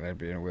neck and I'd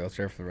be in a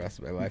wheelchair for the rest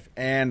of my life.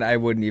 And I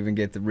wouldn't even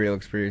get the real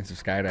experience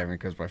of skydiving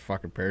because my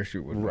fucking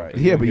parachute would Right.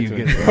 Yeah, but you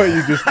get But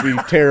you just be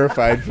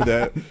terrified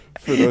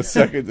for those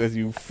seconds as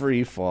you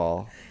free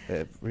fall.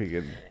 At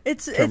freaking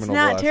It's terminal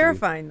not velocity.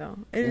 terrifying, though.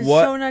 It is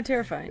What? so not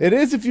terrifying. It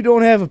is if you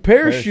don't have a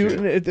parachute,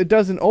 Parachute. and it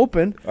doesn't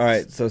open. All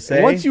right, so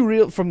say Once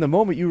from the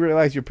moment you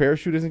realize your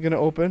parachute isn't going to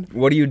open,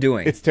 what are you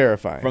doing? it's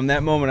terrifying. From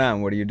that moment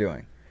on, what are you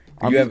doing?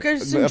 I'm You have- Because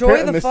just apparently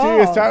enjoy the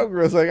mysterious fall. Tiger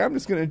Girl's like, I'm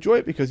just going to enjoy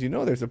it because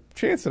there's a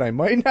chance that I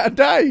might not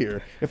die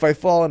here if I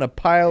fall in a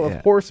pile of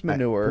Yeah. horse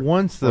manure.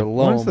 Once or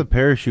loam. the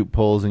parachute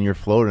pulls and you're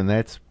floating,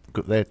 that's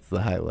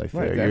the high life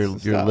Right, there.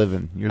 that's the You're stuff.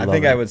 living. You're I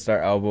loving think I it. would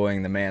start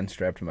elbowing the man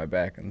strapped to my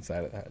back on the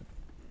side of the head.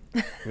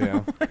 Yeah.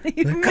 What do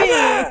you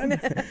mean?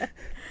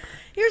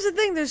 Here's the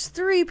thing: there's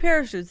 3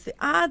 parachutes. The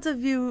odds of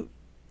you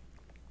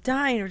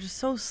dying are just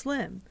so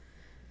slim.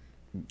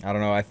 I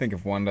don't know. I think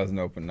if one doesn't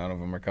open, none of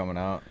them are coming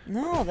out.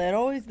 No, they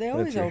always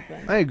true.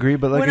 open. I agree,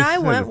 but like when I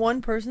said, went,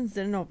 one person's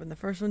didn't open. The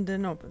first one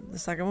didn't open. The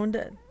second one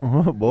did.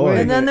 oh boy, Wait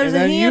a And then minute, there's a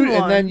hand And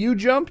one. then you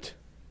jumped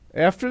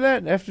after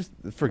that?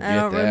 Forget I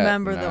don't that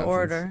remember the nonsense.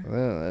 order.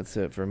 Well, that's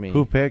it for me.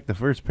 who packed the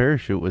first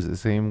parachute? Was it the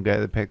same guy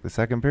that packed the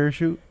second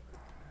parachute?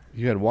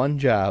 You had one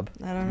job.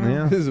 I don't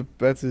know. Yeah.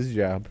 That's his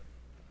job.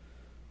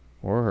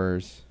 Or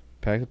hers.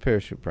 Pack the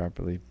parachute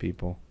properly,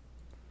 people.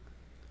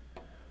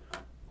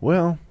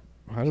 Well,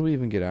 How do we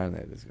even get on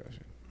that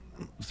discussion?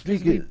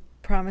 speaking.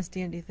 Promise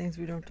D&D things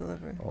we don't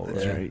deliver. Oh,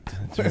 That's Yeah. right.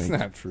 That's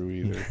not true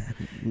either.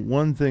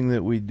 One thing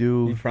that we You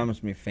do,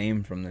 promised me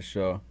fame from this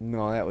show.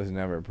 No, that was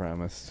never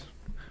promised.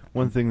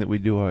 one thing that we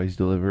do always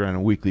deliver on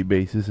a weekly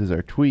basis is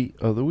our tweet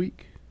of the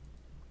week.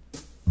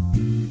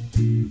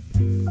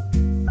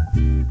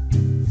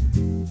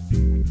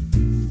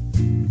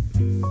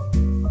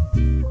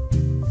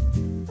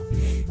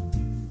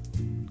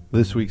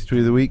 This week's tweet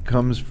of the week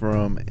comes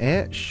from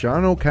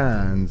 @Sean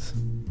O'Cons.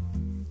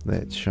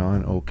 That's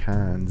Sean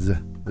O'Cons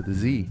with a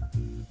Z,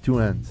 2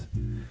 N's.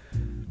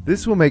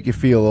 This will make you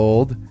feel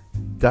old.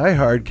 Die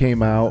Hard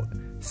came out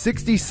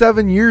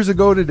 67 years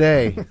ago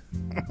today.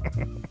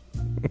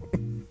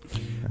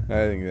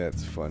 I think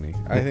that's funny.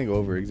 I think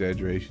over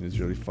exaggeration is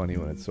really funny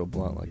when it's so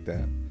blunt like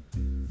that.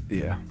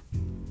 Yeah.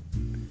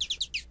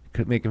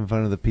 Making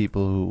fun of the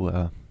people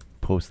who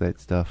post that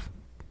stuff.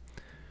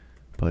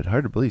 But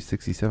hard to believe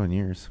 67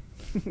 years.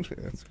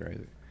 That's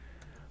crazy.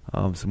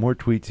 Some more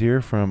tweets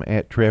here from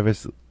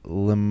 @Travis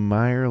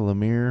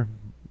Lemire,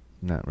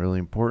 not really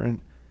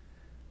important.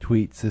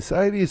 Tweet,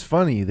 society is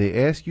funny.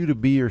 They ask you to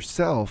be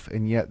yourself,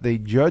 and yet they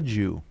judge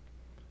you.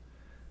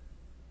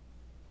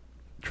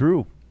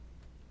 True.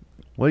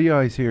 What do you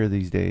always hear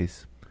these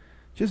days?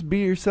 Just be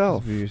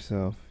yourself. Just be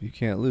yourself. You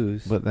can't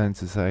lose. But then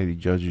society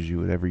judges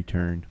you at every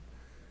turn.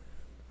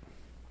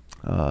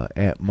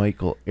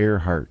 @Michael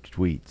Earhart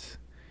tweets,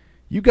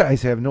 you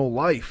guys have no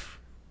life.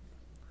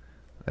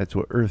 That's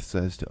what Earth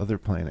says to other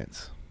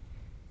planets.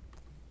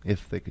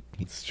 If they could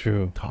It's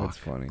true. talk. That's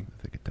funny.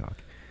 If they could talk.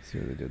 See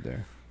what they did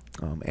there.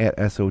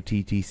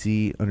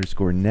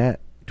 @SOTTC_net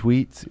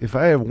tweets, if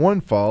I have one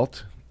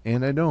fault,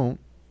 and I don't,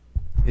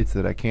 it's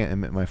that I can't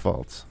admit my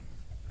faults.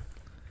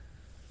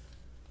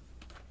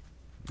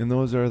 And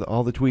those are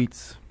all the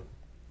tweets.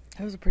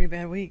 That was a pretty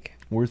bad week.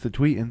 Worth the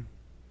tweeting.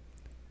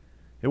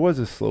 It was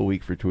a slow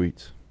week for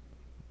tweets.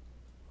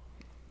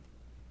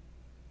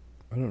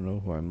 I don't know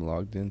who I'm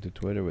logged into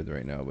Twitter with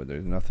right now, but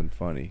there's nothing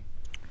funny.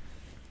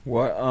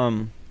 What?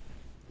 I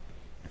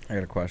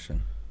got a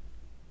question.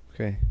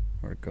 Okay.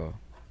 Where'd it go?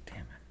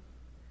 Damn it.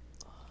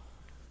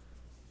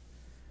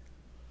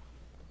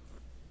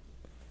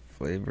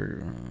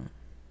 Flavor.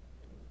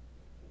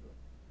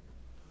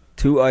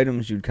 2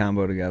 items you'd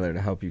combo together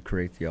to help you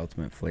create the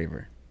ultimate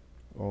flavor.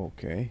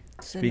 Okay.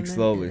 Speak Cinnamon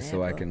slowly and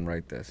so I apple. can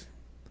write this.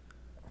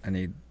 I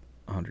need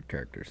 100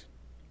 characters.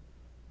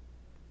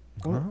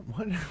 Huh?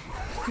 What?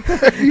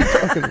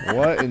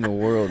 What in the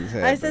world is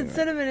happening? I said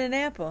cinnamon and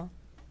apple.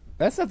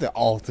 That's not the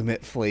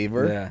ultimate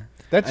flavor. Yeah.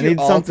 That's I your need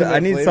something. ultimate I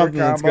need flavor something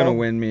that's combo? gonna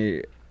win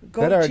me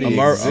Goat That already cheese.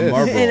 exists. a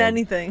Marlboro. In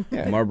anything. Yeah.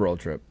 a Marlboro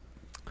trip.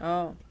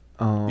 Oh.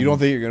 You don't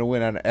think you're gonna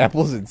win on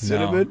apples and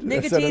cinnamon?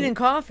 Nicotine and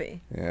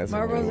coffee. Yeah, that's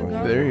Marlboros and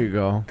coffee. There you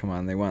go. Come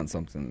on, they want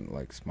something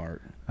like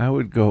smart. I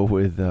would go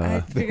with I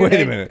Wait figured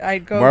a minute.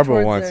 I'd go Marlboro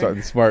towards wants their-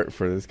 something smart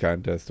for this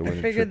contest to win. I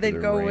a figured trip to they'd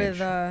their go ranch.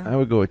 with I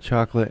would go with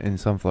chocolate and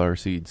sunflower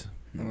seeds.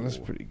 Oh, that's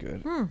pretty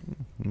good. It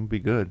would be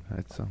good.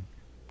 That's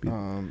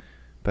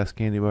best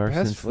candy bar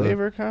Best since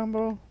flavor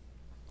combo?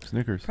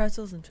 Snickers.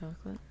 pretzels and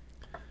chocolate.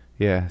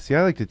 Yeah. See,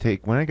 I like to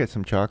take when I get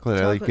some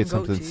chocolate, I like to Chocolate get and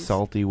goat something cheese.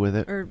 salty with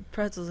it. Or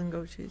pretzels and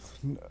goat cheese.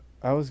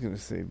 I was gonna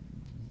say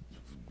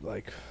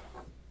like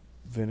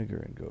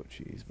vinegar and goat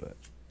cheese, but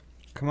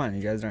Come on,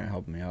 you guys aren't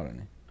helping me out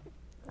any.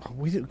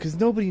 we because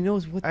nobody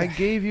knows what. I the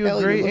gave you hell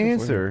a you're great looking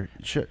for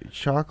answer.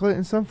 Chocolate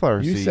and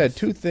sunflower You seeds. said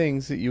 2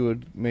 things that you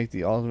would make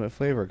the ultimate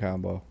flavor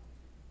combo.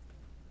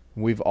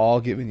 We've all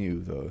given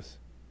you those.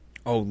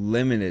 Oh,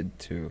 limited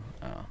to.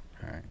 Oh, all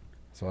right.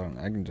 So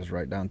I can just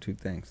write down 2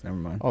 things. Never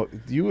mind. Oh,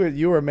 you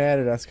were mad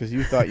at us because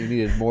you thought you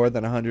needed more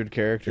than 100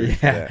 characters.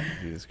 for Yeah. that.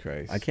 Jesus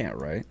Christ. I can't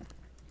write.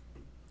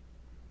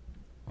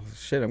 Oh,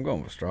 shit, I'm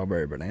going with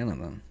strawberry banana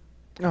then.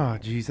 Oh,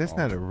 geez, that's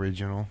not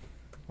original.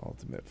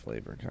 Ultimate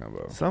flavor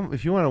combo.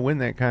 If you want to win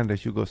that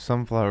contest, you go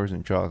sunflowers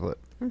and chocolate.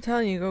 I'm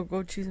telling you, go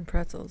goat cheese and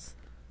pretzels.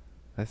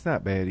 That's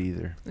not bad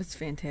either. It's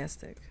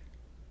fantastic.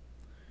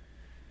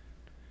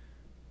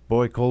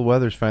 Boy, cold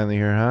weather's finally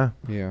here, huh?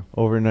 Yeah.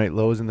 Overnight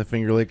lows in the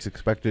Finger Lakes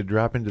expected to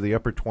drop into the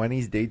upper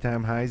 20s,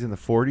 daytime highs in the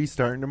 40s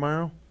starting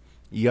tomorrow.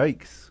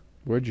 Yikes.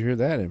 Where'd you hear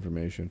that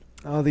information?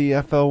 Oh, the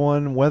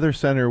FL1 Weather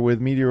Center with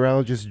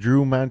meteorologist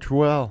Drew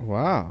Montreuil.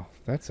 Wow.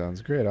 That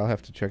sounds great. I'll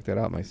have to check that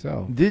out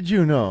myself. Did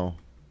you know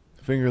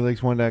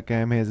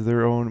FingerLakes1.com has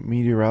their own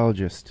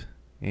meteorologist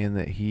and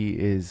that he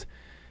is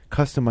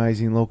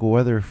customizing local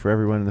weather for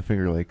everyone in the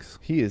Finger Lakes?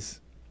 He is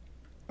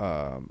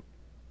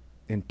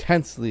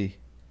intensely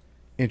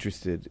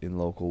interested in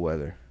local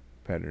weather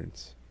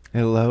patterns.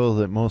 At a level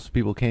that most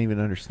people can't even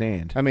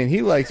understand. I mean,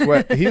 he likes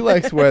he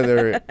likes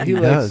weather. He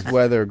likes does.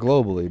 weather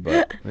globally,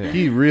 but Yeah.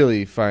 he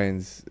really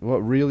finds what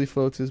really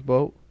floats his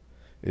boat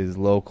is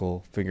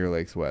local Finger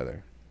Lakes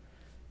weather,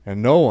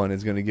 and no one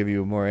is going to give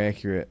you a more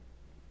accurate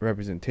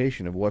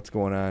representation of what's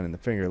going on in the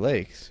Finger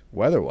Lakes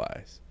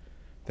weather-wise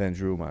than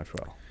Drew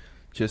Montreuil.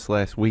 Just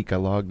last week, I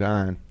logged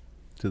on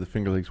to the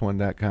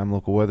FingerLakes1.com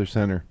local weather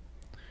center,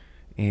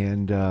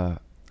 and I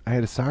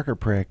had a soccer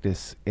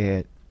practice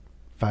at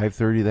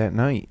 5:30 that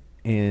night,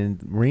 and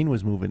rain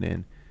was moving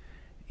in.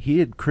 He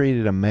had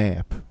created a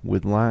map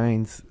with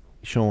lines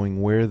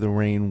showing where the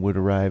rain would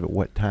arrive at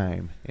what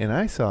time, and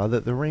I saw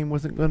that the rain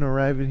wasn't going to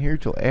arrive in here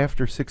till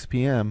after 6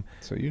 p.m.,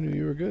 So you knew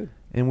you were good.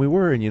 and we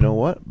were, and you know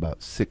what? About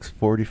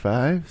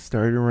 6:45,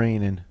 started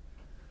raining.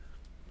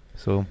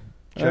 So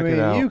check it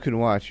out. You can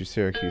watch your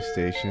Syracuse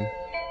station,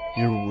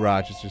 your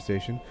Rochester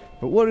station,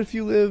 but what if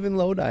you live in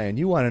Lodi and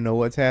you want to know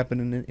what's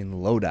happening in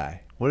Lodi?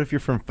 What if you're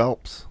from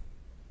Phelps?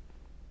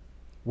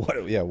 What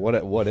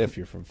if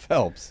you're from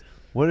Phelps?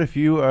 What if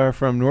you are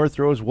from North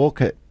Rose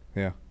Wolcott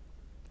Yeah.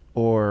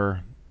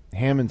 or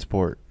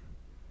Hammondsport?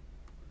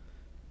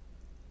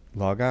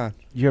 Log on.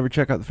 You ever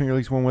check out the Finger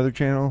Lakes One Weather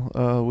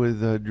Channel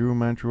with Drew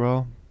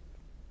Montreuil?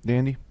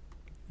 Dandy?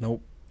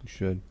 Nope. You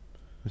should.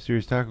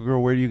 Mysterious Taco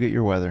Girl, where do you get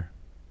your weather?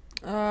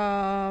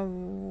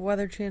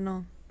 Weather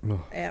Channel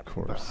app. Of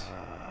course.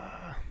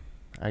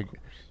 I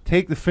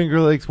take the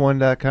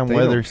FingerLakes1.com They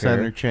Weather don't care.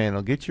 Center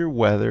channel. Get your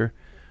weather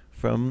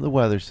from the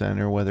Weather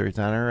Center, whether it's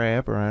on our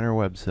app or on our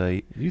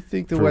website. You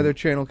think the For- Weather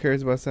Channel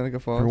cares about Seneca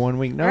Falls? For 1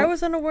 week. No, I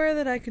was unaware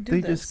that I could do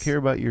they this. just care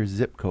about your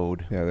zip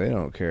code. Yeah, they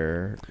don't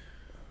care.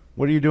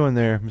 What are you doing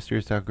there,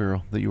 Mysterious Dog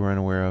Girl, that you were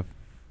unaware of?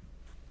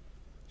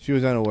 She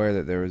was unaware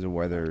that there was a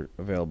weather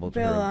available to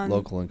Bill her, on-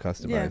 local and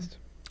customized.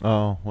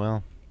 Oh,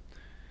 well,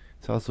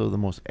 it's also the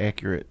most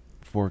accurate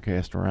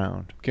forecast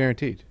around.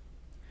 Guaranteed.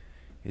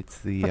 It's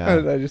the How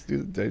did I just do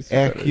the dice?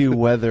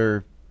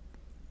 AccuWeather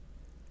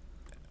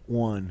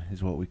 1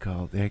 is what we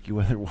call it. The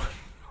AccuWeather 1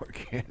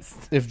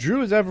 forecast. If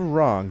Drew is ever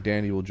wrong,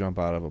 Danny will jump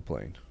out of a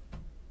plane.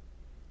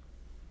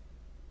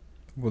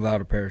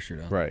 Without a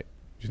parachute on. Right.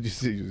 You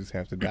just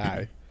have to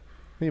die.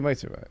 You might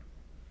survive.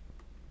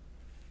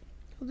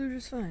 We'll do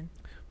just fine.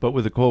 But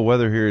with the cold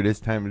weather here, it is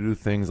time to do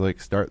things like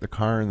start the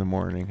car in the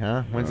morning,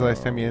 huh? When's the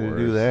last time you had to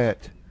do worse.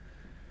 that?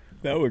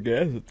 That would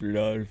gas at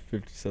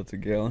 $3.50 a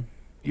gallon.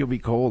 You'll be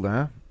cold,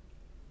 huh?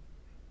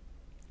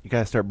 You got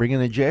to start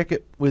bringing a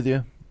jacket with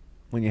you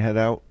when you head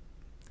out.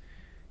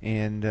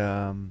 And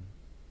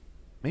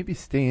maybe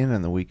stay in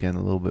on the weekend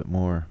a little bit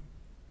more.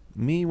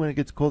 Me, when it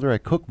gets colder, I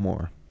cook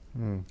more.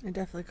 I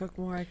definitely cook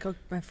more. I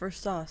cooked my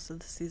first sauce of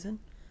the season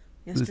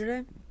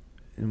yesterday.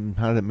 And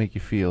how did it make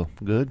you feel?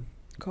 Good?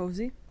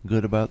 Cozy.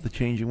 Good about the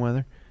changing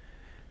weather?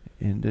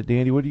 And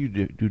Dandy, what do you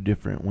do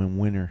different when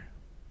winter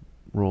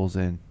rolls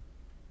in?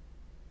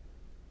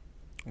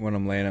 When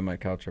I'm laying on my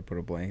couch, I put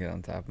a blanket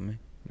on top of me.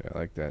 Yeah, I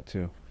like that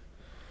too.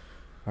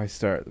 I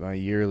start my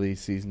yearly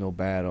seasonal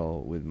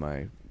battle with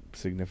my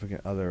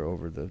significant other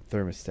over the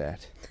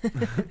thermostat.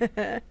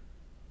 I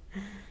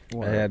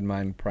had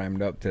mine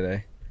primed up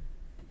today.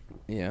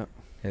 Yeah.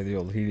 Had the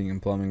old heating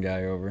and plumbing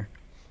guy over.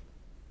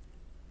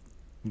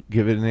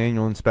 Give it an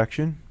annual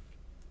inspection?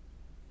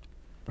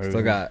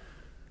 Still got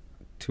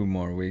 2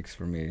 more weeks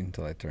for me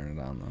until I turn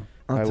it on, though.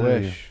 I'll I tell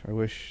wish. I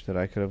wish that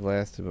I could have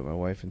lasted, but my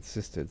wife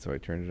insisted, so I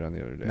turned it on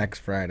the other day. Next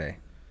Friday.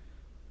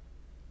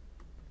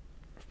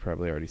 I've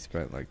probably already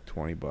spent like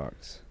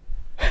 $20.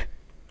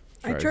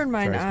 I turned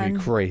mine drives me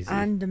crazy.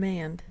 on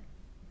demand.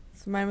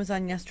 So mine was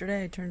on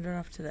yesterday. I turned it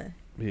off today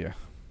Yeah.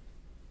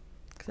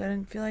 because I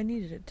didn't feel I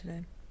needed it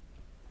today.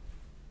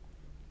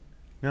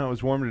 No, it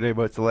was warm today,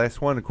 but it's the last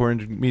one, according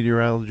to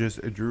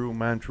meteorologist Drew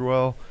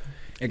Montreal.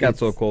 It got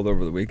so cold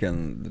over the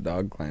weekend, the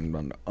dog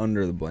climbed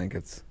under the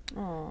blankets.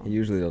 Oh, He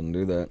usually doesn't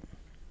do that.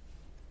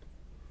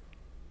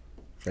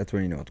 That's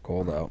when you know it's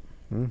cold out.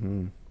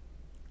 Mm-hmm.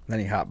 Then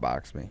he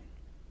hotboxed me.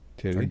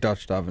 Or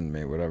Dutch ovened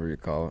me, whatever you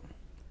call it.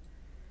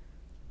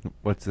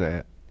 What's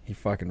that? He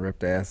fucking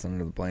ripped ass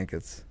under the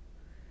blankets.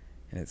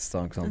 And it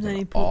stunk something and then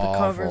he pulled awful. the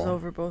covers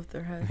over both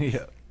their heads.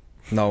 Yeah.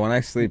 No, when I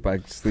sleep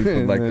with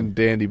And like then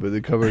Dandy put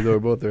the covers over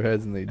both their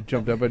heads, and they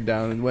jumped up and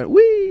down and went,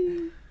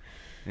 wee!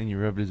 And you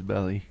rubbed his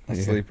belly. I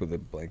sleep with the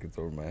blankets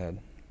over my head.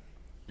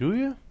 Do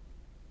you?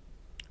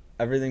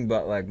 Everything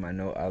but like my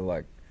nose. I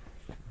like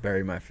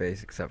bury my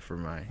face except for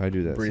my I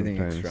do that breathing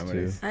sometimes,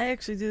 extremities. too. I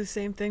actually do the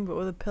same thing, but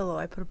with a pillow.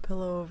 I put a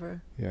pillow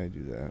over Yeah, I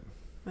do that.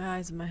 my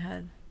eyes and my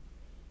head.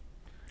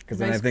 Because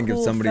Nice, then I think cool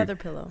if somebody, feather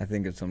pillow. I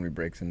think if somebody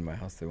breaks into my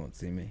house, they won't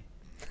see me.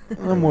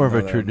 I'm more of know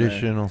a that I'm there.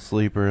 traditional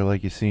sleeper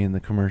like you see in the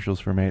commercials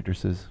for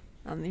mattresses.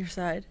 On your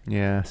side.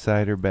 Yeah,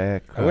 side or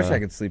back. I wish I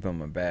could sleep on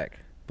my back.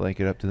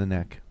 Blanket up to the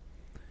neck.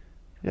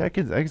 Yeah, I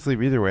can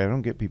sleep either way. I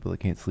don't get people that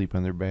can't sleep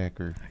on their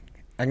back or...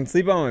 I can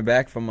sleep on my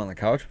back if I'm on the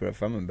couch, but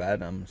if I'm in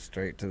bed, I'm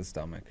straight to the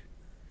stomach.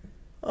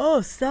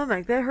 Oh,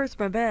 stomach. That hurts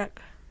my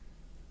back.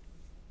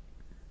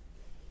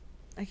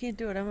 I can't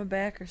do it. I'm a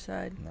back or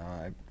side. No,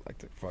 I like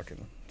to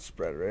fucking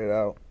spread right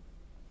out.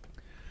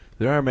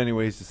 There are many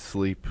ways to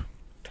sleep.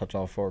 Touch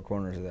all 4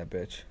 corners of that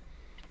bitch.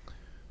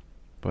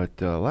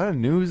 But a lot of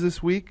news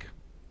this week.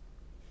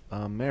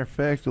 Matter of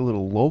fact, a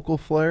little local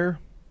flair.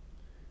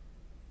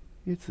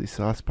 It's the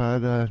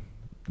Saucepod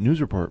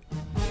news report.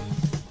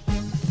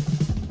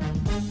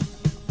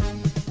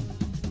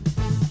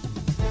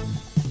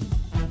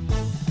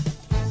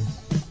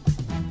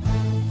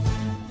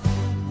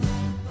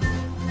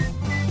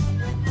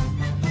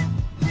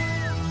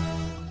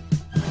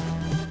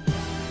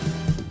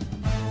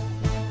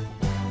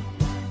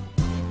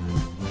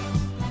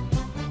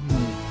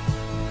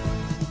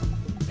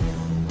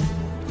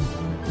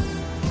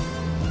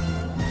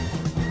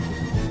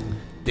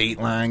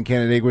 Dateline,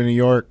 Canandaigua, New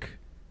York.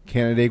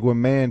 Canandaigua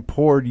man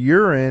poured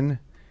urine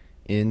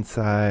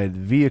inside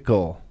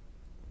vehicle.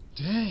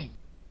 Dang.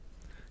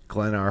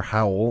 Glenn R.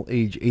 Howell,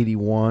 age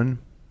 81.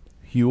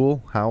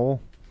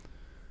 Howell.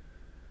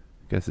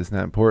 Guess it's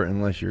not important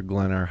unless you're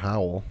Glenn R.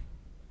 Howell.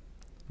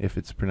 If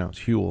it's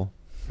pronounced Hewell.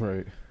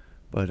 Right.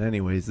 But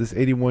anyways, this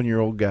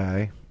 81-year-old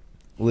guy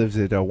lives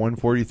at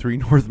 143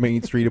 North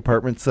Main Street,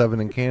 Apartment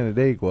 7 in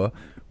Canandaigua,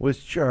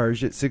 was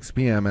charged at 6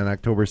 p.m. on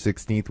October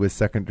 16th with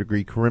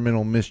second-degree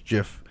criminal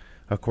mischief,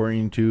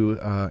 according to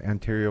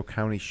Ontario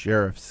County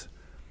Sheriffs.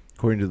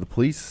 According to the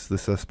police, the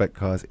suspect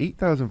caused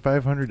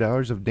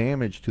 $8,500 of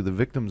damage to the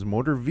victim's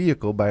motor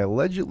vehicle by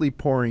allegedly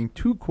pouring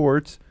 2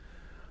 quarts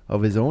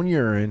of his own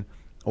urine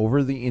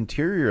over the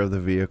interior of the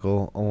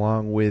vehicle,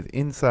 along with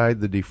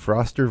inside the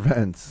defroster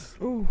vents.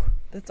 Ooh,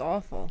 that's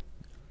awful.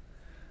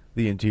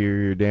 The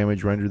interior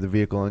damage rendered the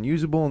vehicle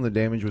unusable, and the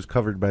damage was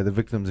covered by the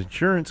victim's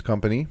insurance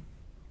company.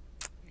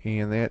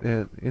 And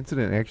that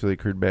incident actually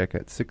occurred back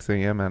at 6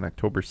 a.m. on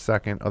October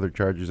 2nd. Other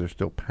charges are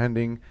still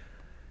pending.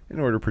 An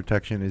order of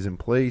protection is in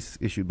place,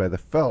 issued by the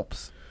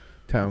Phelps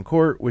Town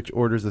Court, which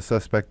orders the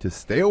suspect to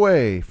stay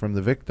away from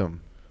the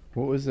victim.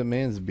 What was the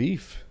man's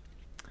beef?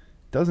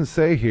 Doesn't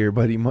say here,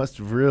 but he must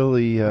have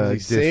really He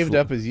saved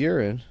up his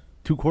urine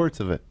 2 quarts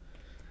of it.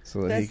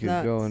 so that That's he could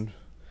nuts. go and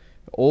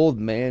old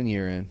man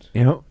urine.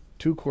 Yep.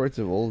 2 quarts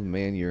of old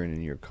man urine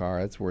in your car.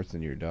 That's worse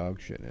than your dog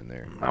shitting in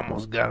there.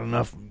 Almost got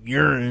enough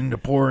urine to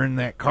pour in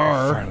that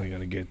car. Finally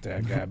gonna get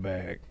that guy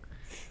back.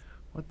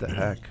 What the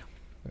heck?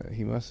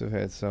 He must have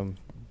had some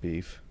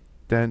beef.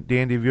 Dandy,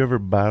 have you ever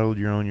bottled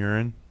your own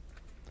urine?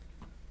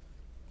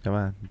 Come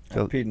on.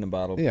 I've peed in a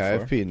bottle Yeah,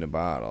 before. I've peed in a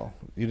bottle.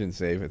 You didn't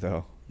save it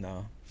though.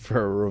 No.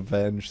 For a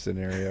revenge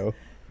scenario.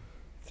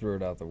 Threw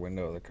it out the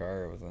window of the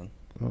car it was in.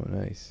 Oh,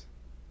 nice.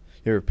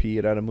 You ever pee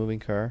it out a moving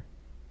car?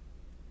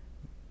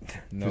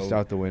 No. Just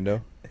out the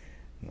window?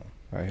 No.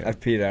 I have. I've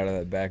peed out of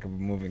the back of a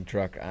moving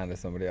truck onto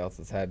somebody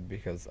else's head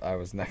because I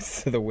was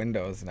next to the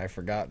windows and I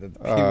forgot that the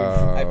pee would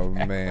fly Oh,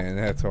 back. man,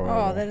 that's horrible.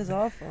 Oh, that is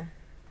awful.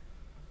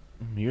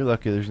 You're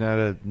lucky there's not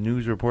a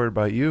news report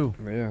about you.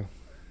 Yeah.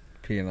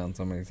 Peeing on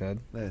somebody's head.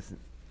 That's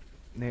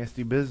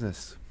nasty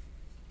business.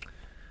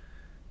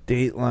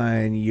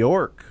 Dateline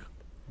York,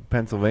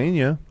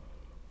 Pennsylvania.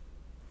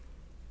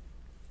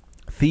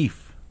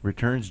 Thief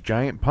returns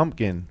giant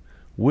pumpkin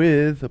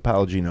with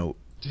apology note.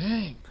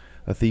 Dang.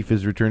 A thief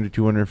has returned a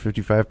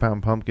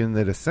 255-pound pumpkin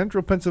that a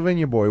central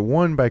Pennsylvania boy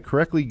won by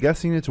correctly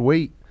guessing its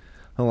weight,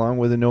 along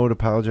with a note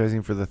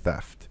apologizing for the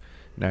theft.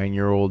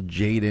 9-year-old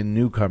Jaden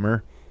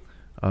Newcomer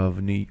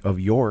of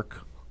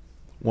York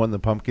won the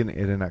pumpkin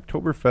at an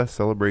Oktoberfest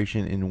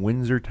celebration in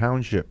Windsor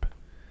Township.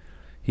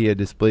 He had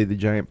displayed the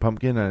giant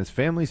pumpkin on his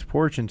family's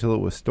porch until it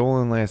was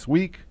stolen last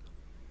week.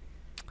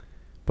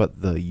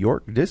 But the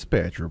York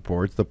Dispatch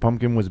reports the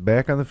pumpkin was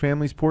back on the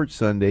family's porch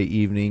Sunday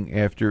evening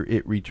after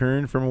it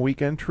returned from a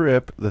weekend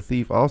trip. The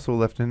thief also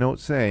left a note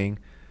saying,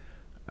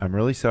 "I'm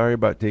really sorry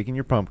about taking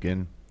your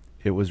pumpkin.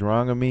 It was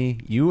wrong of me.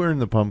 You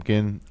earned the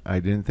pumpkin. I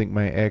didn't think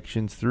my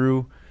actions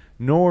through,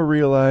 nor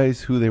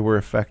realize who they were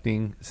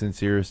affecting.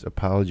 Sincerest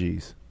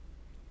apologies."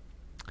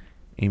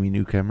 Amy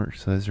Newcomer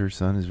says her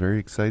son is very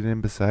excited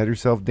and beside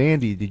herself.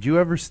 Dandy, did you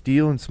ever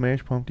steal and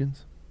smash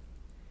pumpkins?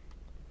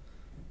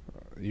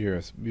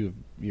 You're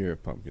a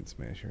pumpkin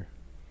smasher.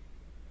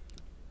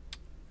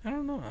 I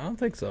don't know. I don't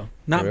think so.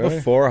 Not Really?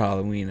 before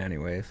Halloween,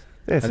 anyways.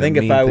 That's I think a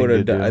if mean I thing would to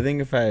have done, do. I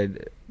think if I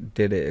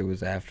did it, it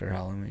was after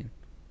Halloween.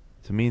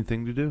 It's a mean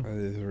thing to do. That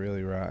is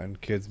really rotten.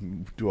 Kids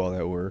do all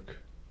that work.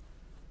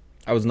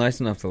 I was nice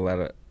enough to let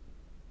it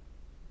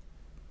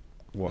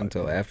What?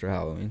 until after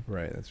Halloween.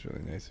 Right, that's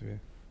really nice of you.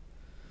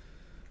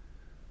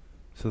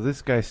 So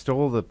this guy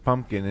stole the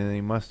pumpkin, and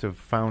he must have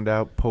found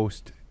out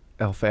post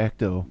el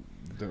facto.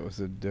 That was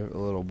a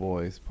little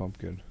boy's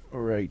pumpkin.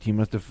 Right, he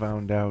must have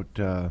found out,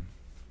 what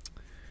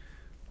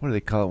do they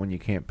call it when you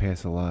can't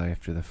pass a lie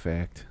after the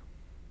fact?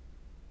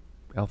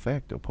 El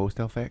facto, post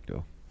el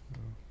facto.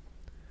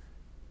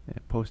 Yeah,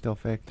 post el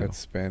facto. That's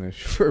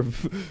Spanish for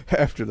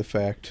after the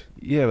fact.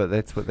 Yeah, but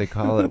that's what they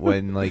call it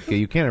when, like,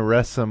 you can't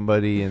arrest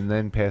somebody and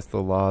then pass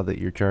the law that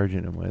you're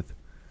charging them with.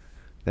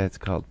 That's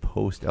called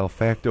post el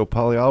facto.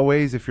 Polly,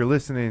 always, if you're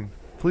listening,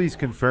 please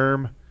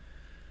confirm.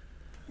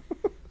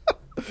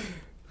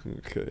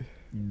 Okay.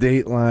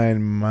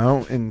 Dateline,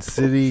 Mountain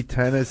City,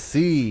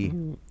 Tennessee.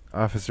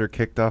 Officer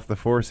kicked off the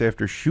force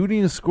after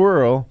shooting a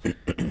squirrel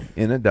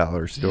in a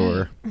dollar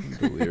store.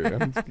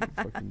 I'm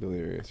fucking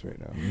delirious right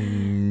now.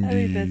 I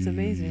think that's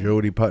amazing.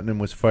 Jody Putnam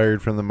was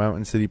fired from the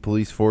Mountain City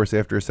Police Force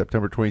after a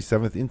September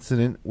 27th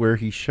incident where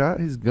he shot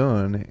his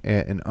gun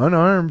at an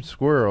unarmed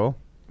squirrel,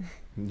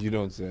 You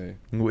don't say.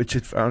 which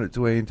had found its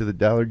way into the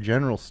Dollar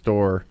General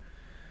store.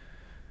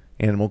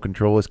 Animal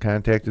Control was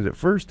contacted at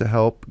first to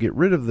help get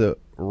rid of the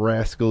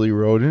rascally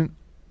rodent,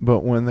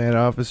 but when that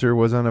officer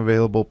was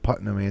unavailable,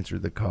 Putnam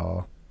answered the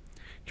call.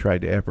 He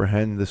tried to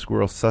apprehend the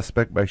squirrel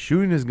suspect by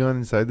shooting his gun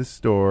inside the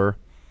store,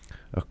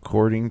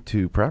 according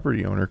to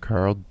property owner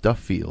Carl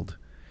Duffield.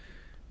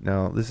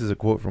 Now, this is a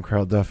quote from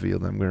Carl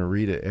Duffield. I'm going to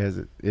read it as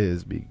it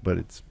is, but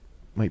it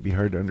might be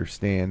hard to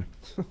understand.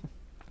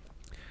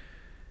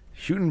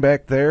 Shooting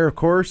back there, of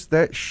course,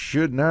 that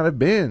should not have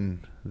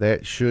been.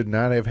 That should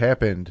not have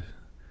happened.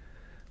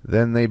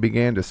 Then they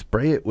began to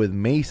spray it with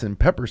mace and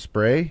pepper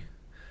spray.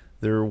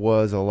 There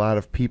was a lot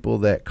of people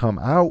that come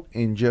out,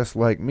 and just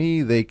like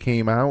me, they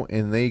came out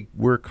and they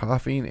were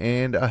coughing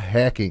and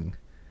a-hacking.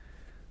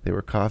 They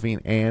were coughing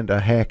and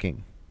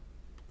a-hacking.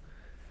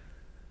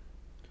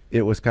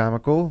 It was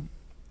comical,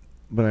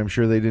 but I'm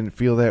sure they didn't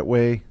feel that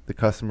way, the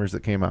customers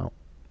that came out.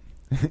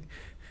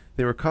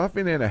 They were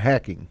coughing and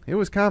a-hacking. It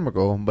was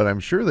comical, but I'm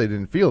sure they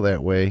didn't feel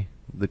that way,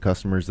 the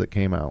customers that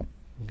came out.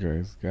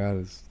 Guys got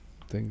his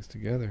things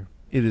together.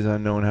 It is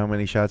unknown how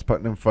many shots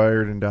Putnam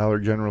fired, and Dollar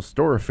General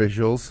store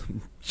officials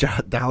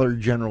Dollar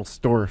General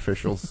store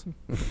officials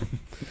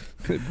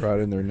They brought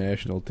in their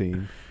national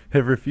team.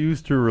 have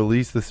refused to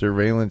release the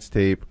surveillance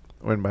tape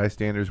When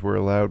bystanders were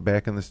allowed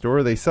back in the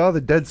store, they saw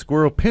the dead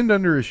squirrel pinned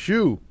under his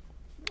shoe.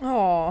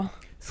 Oh.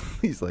 So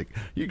he's like,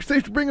 "You're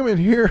safe to bring him in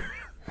here."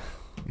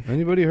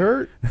 Anybody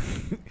hurt?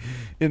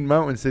 In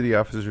Mountain City,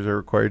 officers are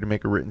required to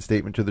make a written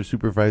statement to their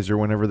supervisor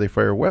whenever they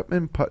fire a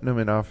weapon. Putnam,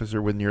 an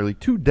officer with nearly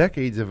 2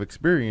 decades of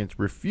experience,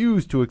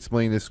 refused to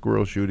explain his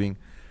squirrel shooting,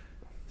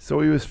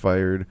 so he was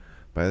fired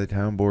by the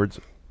town's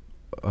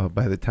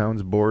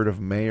board of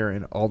mayor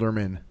and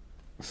aldermen.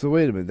 So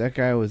wait a minute. That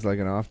guy was like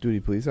an off-duty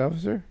police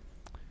officer?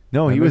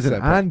 No, I he was missed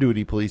an that part.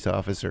 on-duty police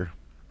officer.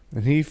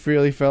 And he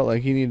really felt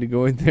like he needed to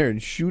go in there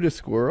and shoot a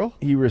squirrel?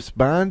 He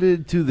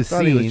responded to the I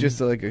thought scene. he was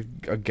just like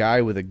a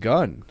guy with a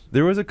gun.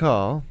 There was a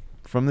call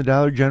from the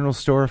Dollar General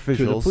store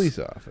officials To the police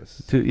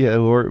office.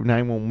 or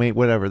 911,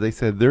 whatever. They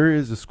said there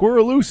is a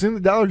squirrel loose in the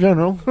Dollar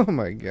General. Oh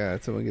my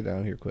God! Someone get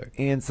down here quick.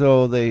 And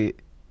so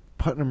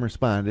Putnam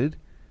responded.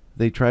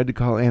 They tried to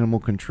call animal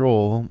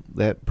control.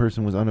 That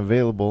person was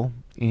unavailable.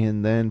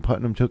 And then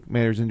Putnam took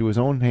matters into his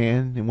own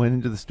hand and went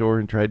into the store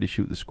and tried to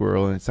shoot the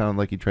squirrel. And it sounded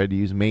like he tried to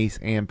use mace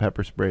and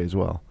pepper spray as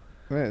well.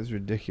 That is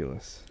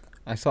ridiculous.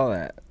 I saw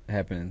that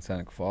happen in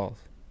Seneca Falls.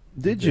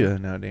 Did you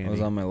now, Danny? I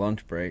was on my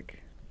lunch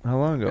break. How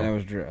long And I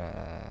ago?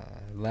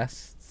 was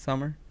last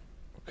summer.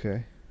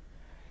 Okay.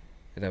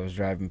 And I was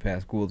driving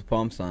past Gould's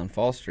Pumps on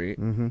Fall Street.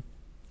 Mm-hmm.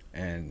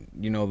 And,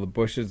 you know, the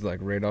bushes, like,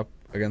 right up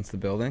against the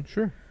building.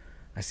 Sure.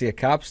 I see a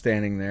cop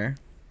standing there.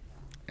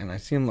 And I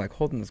see him, like,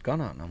 holding his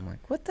gun out. And I'm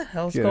like, what the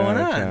hell's Get going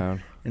out of on?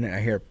 town. And then I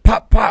hear,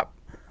 pop, pop.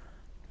 I'm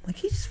like,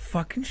 he just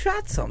fucking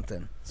shot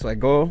something. So I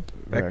go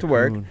back to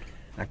work. Raccoon.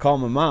 I call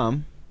my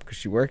mom, because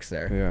she works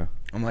there. Yeah.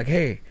 I'm like,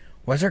 hey,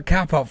 why's there a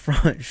cop out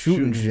front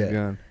shooting his shit?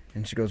 gun.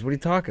 And she goes, what are you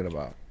talking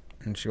about?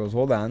 And she goes,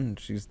 hold on. And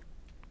she's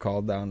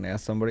called down and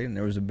asked somebody, and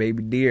there was a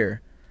baby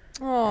deer.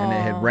 Aww. And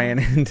it had ran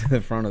into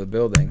the front of the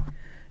building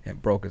and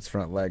broke its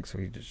front leg, so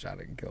he just shot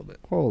it and killed it.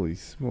 Holy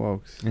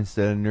smokes!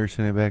 Instead of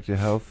nursing it back to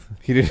health.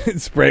 He didn't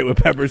spray it with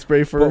pepper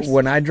spray first. But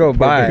when I drove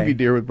Poor by, baby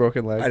deer with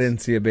broken legs. I didn't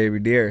see a baby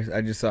deer.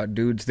 I just saw a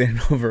dude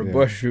standing over a Yeah.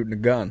 bush shooting a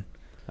gun.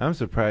 I'm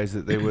surprised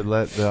that they would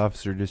let the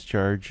officer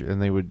discharge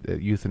and they would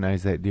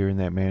euthanize that deer in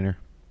that manner.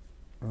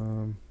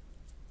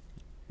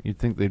 You'd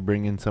think they'd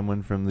bring in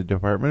someone from the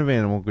Department of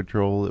Animal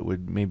Control that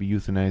would maybe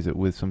euthanize it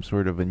with some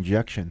sort of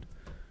injection.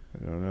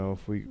 I don't know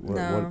if we. What,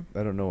 No.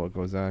 I don't know what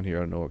goes on here.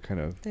 I don't know what kind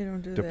of They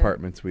don't do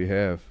departments we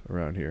have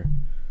around here,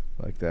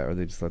 like that, or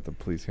they just let the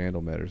police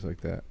handle matters like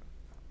that.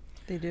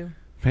 that. They do.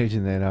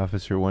 Imagine that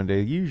officer one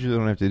day. You usually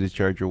don't have to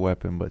discharge your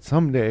weapon, but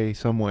someday,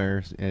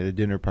 somewhere at a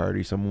dinner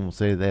party, someone will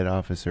say to that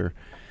officer,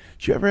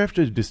 "Did you ever have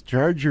to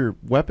discharge your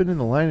weapon in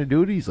the line of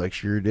duty?" He's like,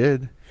 "Sure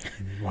did."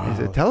 He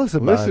said, "Tell us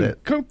about Listen,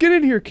 it." come get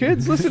in here,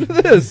 kids. Listen to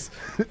this.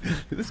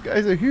 This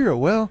guy's a hero.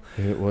 Well,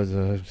 It was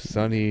a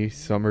sunny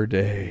summer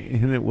day.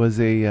 and it was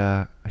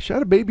I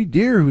shot a baby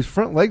deer whose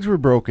front legs were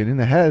broken in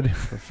the head.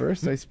 But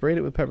first, I sprayed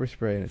it with pepper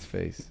spray in its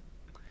face.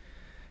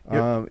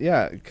 Yep.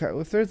 Yeah,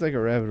 if there's like a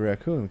rabid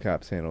raccoon, the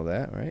cops handle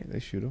that, right? They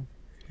shoot them.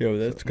 Yo,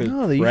 that's because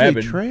No, they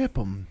usually trap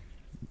them.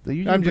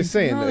 I'm just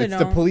saying, No, they it's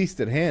the don't. police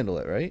that handle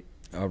it, right?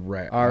 a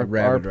Our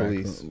rabid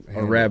police raccoon- a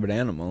handle rabid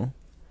animal.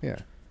 Yeah.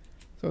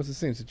 So it's the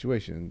same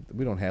situation.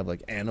 We don't have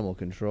like animal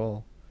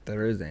control.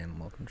 There is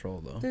animal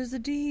control, though. There's the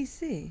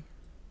DEC.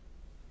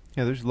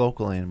 Yeah, there's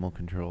local animal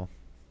control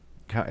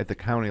at the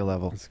county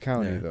level. It's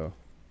county Yeah. though.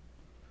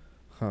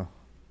 Huh.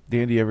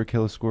 Dan, do you ever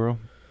kill a squirrel?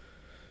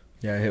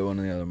 Yeah, I hit one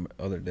the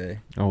other day.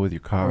 Oh, with your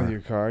car. With your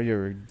car, you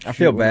ever? I shoot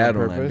feel one on bad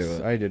when I purpose? do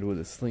it. I did with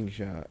a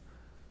slingshot.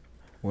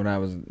 When I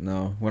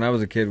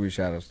was a kid, we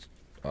shot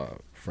a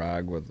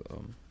frog with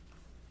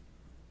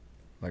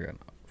like a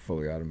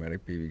fully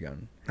automatic BB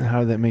gun. How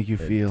did that make you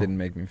It feel? didn't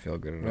make me feel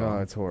good at No, all.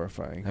 it's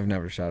horrifying. I've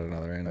never shot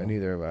another animal.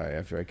 Neither have I.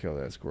 After I killed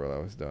that squirrel, I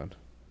was done.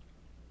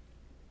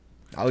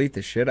 I'll eat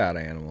the shit out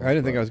of animals. I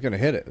didn't think but I was going to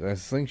hit it.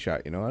 That's a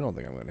slingshot, you know. I don't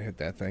think I'm going to hit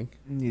that thing.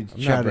 You I'm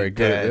shot not very it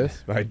good at dead.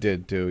 this. But I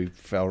did too. He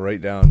fell right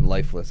down,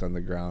 lifeless on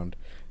the ground,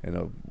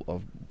 and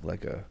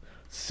like a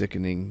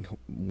sickening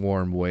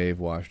warm wave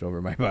washed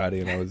over my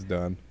body, and I was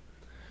done.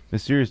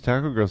 Mysterious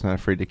Taco Girl's not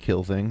afraid to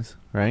kill things,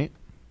 right?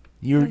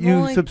 You I've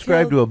only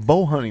subscribe to a killed-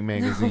 bow hunting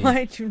magazine. No,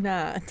 I do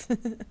not.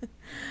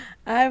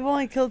 I've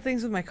only killed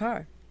things with my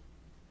car.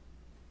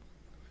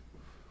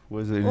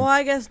 Was it Well,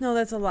 I guess no,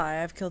 that's a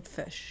lie. I've killed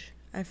fish.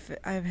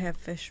 I've had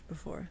fish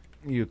before.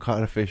 you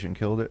caught a fish and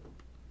killed it?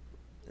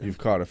 You've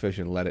caught a fish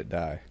and let it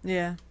die.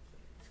 Yeah.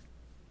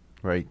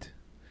 Right.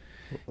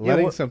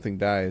 Letting what- something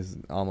die is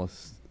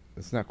almost,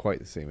 it's not quite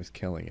the same as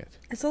killing it.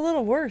 It's a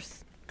little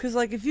worse. Because,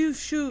 like, if you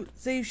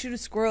say you shoot a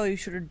squirrel, you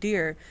shoot a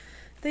deer,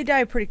 they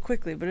die pretty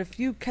quickly. But if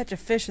you catch a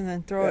fish and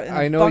then throw it in a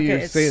I know bucket, you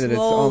it's say that it's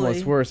almost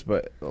slowly- worse,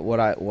 but what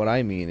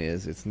I mean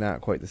is it's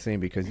not quite the same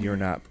because you're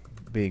not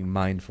being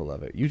mindful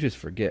of it. You just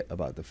forget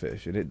about the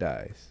fish and it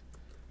dies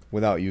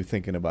without you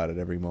thinking about it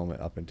every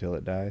moment up until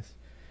it dies.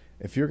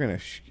 If you're going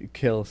to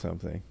kill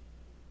something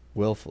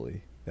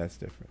willfully, that's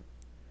different.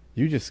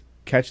 You just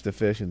catch the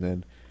fish and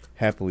then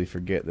happily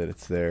forget that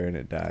it's there and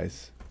it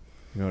dies.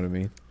 You know what I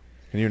mean?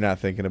 And you're not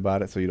thinking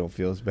about it, so you don't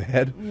feel as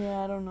bad. Yeah,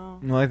 I don't know.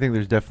 Well, I think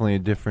there's definitely a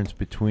difference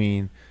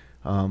between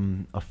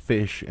a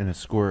fish and a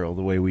squirrel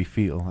the way we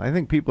feel. I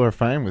think people are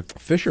fine with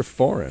Fish are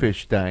foreign.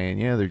 fish dying.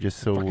 Yeah, they're just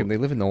so Fucking, they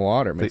live in the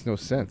water. It makes no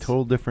sense.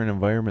 total different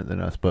environment than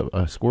us. But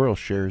a squirrel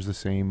shares the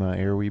same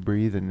air we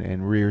breathe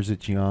and rears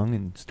its young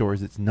and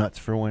stores its nuts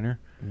for winter.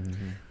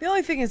 Mm-hmm. The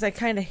only thing is I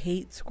kind of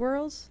hate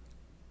squirrels.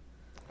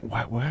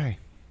 Why?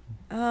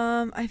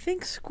 I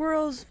think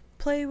squirrels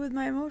play with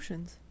my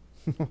emotions.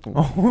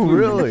 Oh,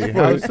 really?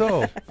 How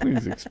so?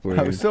 Please explain.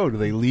 How so? Do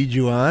they lead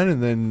you on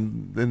and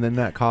then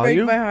not call Break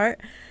you? my heart.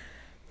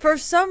 For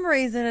some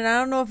reason, and I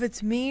don't know if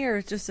it's me or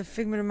it's just a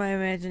figment of my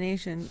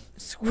imagination,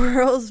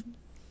 squirrels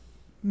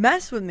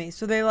mess with me.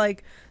 So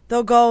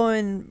they'll go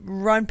and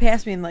run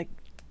past me and like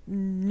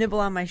nibble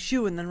on my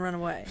shoe and then run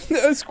away.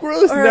 A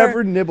squirrel has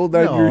never nibbled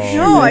on your shoe.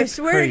 No, I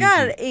swear Crazy. to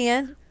God.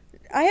 And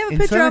I have a In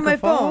picture on my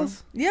Seneca Falls?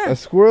 phone. Yeah. A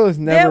squirrel has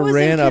That never was in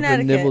ran up and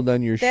Connecticut. nibbled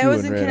on your That shoe was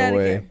and in ran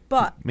Connecticut. away.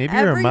 But Maybe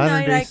you're a every modern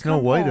night day I Snow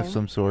come White home, of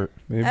some sort.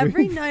 Maybe.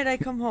 Every night I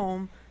come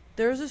home,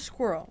 there's a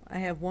squirrel. I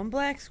have one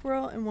black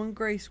squirrel and one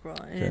gray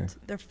squirrel, and Okay.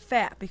 they're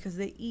fat because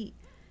they eat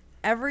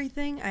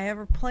everything I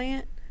ever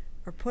plant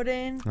or put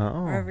in, Oh,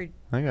 or every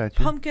I got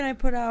you. pumpkin I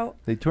put out.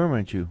 They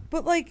torment you.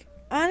 But like,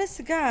 honest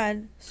to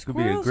God, This could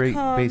be a squirrels great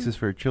come basis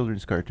for a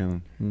children's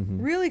cartoon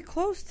Mm-hmm. really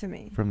close to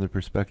me. from the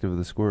perspective of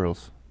the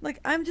squirrels. Like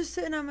I'm just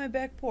sitting on my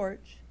back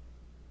porch.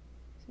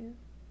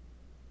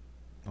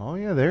 Oh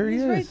yeah, there he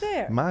He's is, right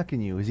there. mocking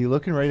you. Is he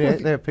looking right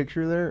at that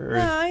picture there? Or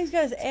No, he's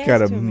got his ass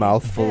Got a to me.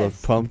 mouthful of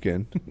Pissed.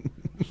 pumpkin.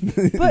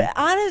 But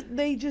honest,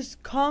 they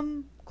just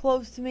come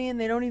close to me and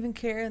they don't even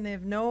care and they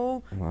have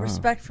no Wow.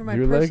 respect for my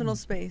You're like personal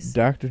space.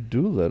 Dr.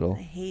 Doolittle.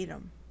 I hate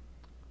them.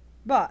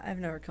 But I've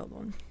never killed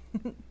one. I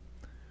But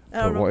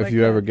don't know what if if I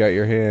you ever could. got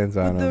your hands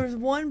But on them? there's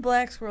one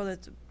black squirrel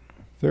that's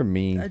They're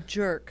mean. a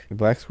jerk.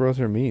 Black squirrels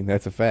are mean.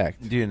 That's a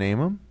fact. do you name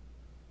him?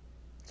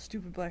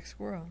 Stupid black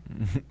squirrel.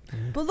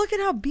 But look at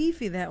how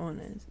beefy that one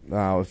is.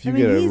 Wow, if you I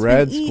mean, get a he's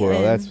red been squirrel,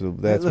 eaten. that's That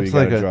where you looks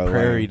gotta like draw a the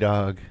prairie line.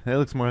 dog. That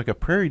looks more like a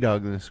prairie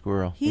dog than a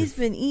squirrel. He's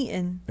been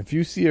eaten. If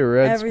you see a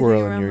red Everything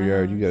squirrel in around your my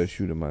yard, you house. gotta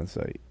shoot him on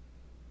sight.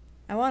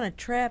 I want to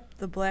trap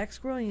the black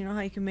squirrel. You know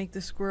how you can make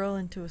the squirrel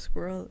into a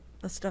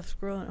stuffed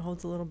squirrel, and it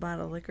holds a little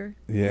bottle of liquor?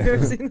 Yeah. You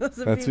ever seen those? That's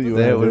what people you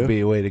say? That wanna would do? be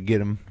a way to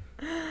get him.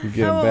 You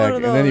get I him want back, one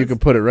and of then you those. can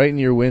put it right in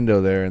your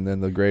window there, and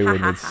then the gray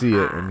one would see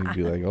it, and he'd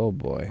be like, "Oh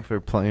boy,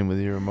 For playing with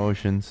your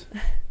emotions.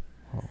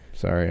 oh,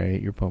 sorry, I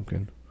ate your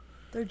pumpkin."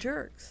 They're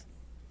jerks.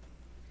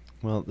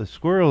 Well, the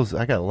squirrels,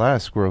 I got a lot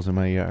of squirrels in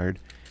my yard,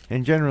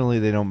 and generally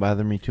they don't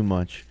bother me too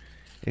much,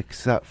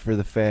 except for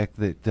the fact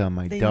that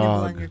my They nibble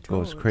on dog your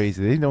goes toes.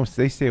 crazy.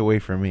 They stay away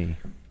from me.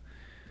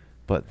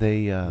 But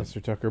they,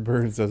 Mr. Tucker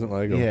Burns doesn't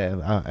like him.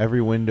 yeah,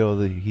 every window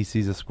that he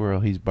sees a squirrel,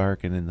 he's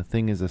barking. And the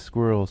thing is, the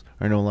squirrels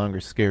are no longer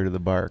scared of the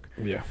bark.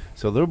 Yeah.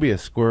 So there'll be a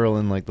squirrel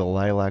in like the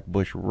lilac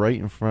bush right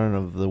in front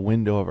of the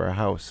window of our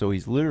house. So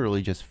he's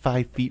literally just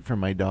 5 feet from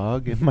my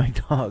dog, and my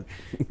dog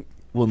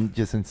will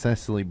just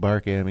incessantly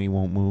bark at him and he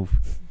won't move.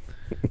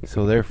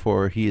 So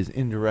therefore, he is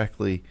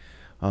indirectly,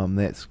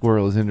 that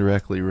squirrel is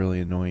indirectly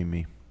really annoying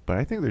me. But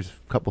I think there's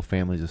a couple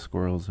families of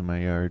squirrels in my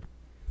yard.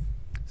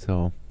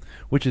 So,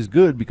 which is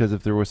good because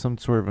if there was some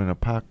sort of an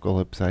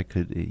apocalypse,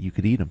 you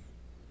could eat them,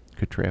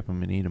 could trap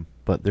them and eat them.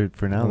 But they're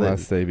for now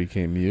Unless they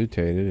became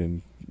mutated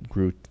and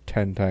grew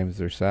 10 times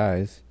their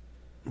size.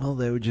 well,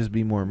 that would just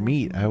be more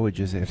meat. I would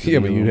just have to. Yeah,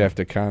 be but a you'd little- have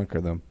to conquer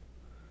them.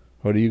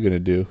 What are you gonna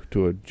do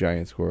to a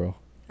giant squirrel?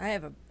 I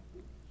have a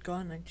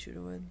gun I'd shoot it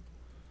with.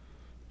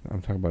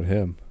 I'm talking about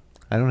him.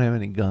 I don't have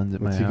any guns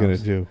at What's my he house. gonna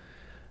do?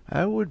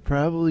 I would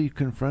probably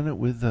confront it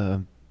with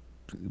a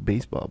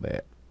baseball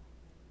bat.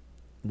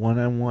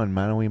 1-on-1,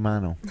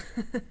 mano-y-mano.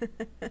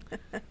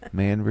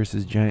 Man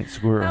versus giant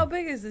squirrel. How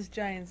big is this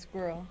giant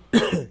squirrel?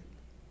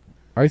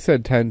 I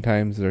said 10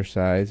 times their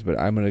size, but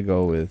I'm gonna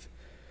go with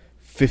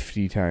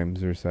 50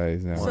 times their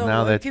size now. Well, So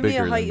now that's give me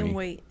bigger a height than and me.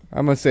 weight.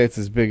 I'm gonna say it's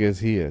as big as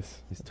he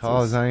is. As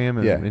tall as I am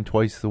and, Yeah. and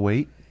twice the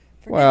weight.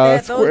 Forget Well, that,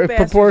 that's those bastards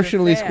are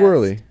proportionally fast.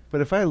 squirrely, But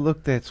if I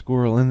looked that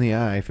squirrel in the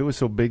eye, if it was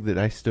so big that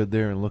I stood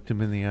there and looked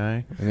him in the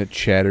eye, and it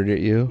chattered at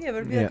you. Yeah, but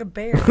it'd be Yeah. like a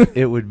bear.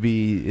 it would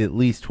be at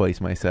least twice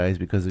my size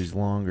because he's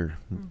longer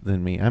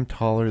than me. I'm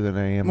taller than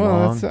I am Well,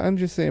 long. I'm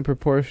just saying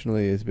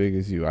proportionally as big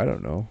as you. I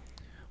don't know.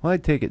 Well,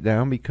 I'd take it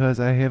down because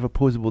I have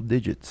opposable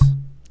digits.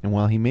 And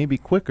while he may be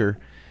quicker,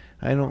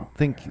 I don't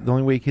think the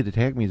only way he could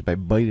attack me is by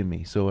biting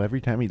me. So every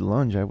time he'd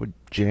lunge, I would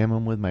jam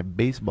him with my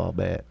baseball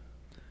bat.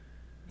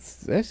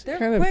 That's They're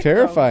kind of quick,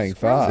 terrifying though.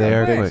 Squirrels thought. They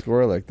A are big quick.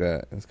 squirrel like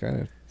that. It's kind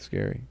of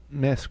scary.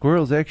 Yeah,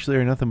 squirrels actually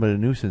are nothing but a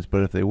nuisance,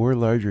 but if they were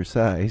larger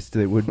sized,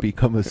 they would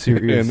become a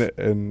serious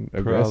and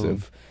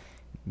aggressive,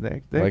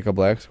 that, like a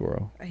black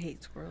squirrel. I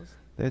hate squirrels.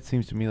 that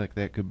seems to me like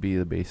that could be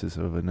the basis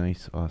of a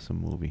nice,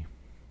 awesome movie.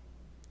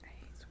 I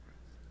hate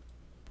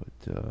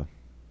squirrels.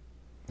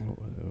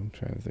 But I'm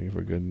trying to think of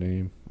a good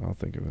name. I'll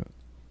think of it.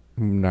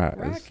 I'm not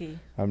Rocky.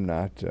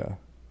 not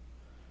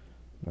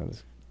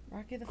as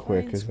Rocky the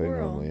quick Flying as I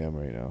Squirrel. normally am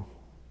right now.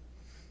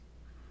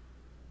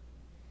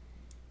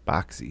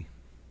 Boxy.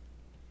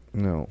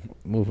 No,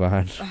 move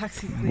on.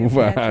 Roxy Move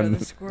Cleopatra on. the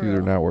These are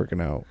squirrel. not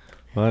working out.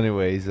 Well,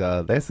 anyways,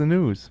 that's the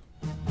news.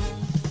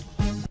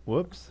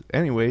 Whoops.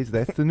 Anyways,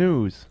 that's the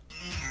news.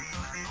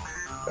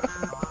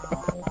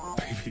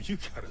 Baby, you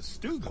got a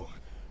stew going.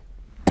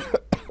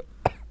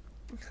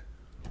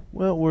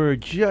 Well, we're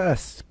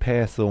just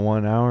past the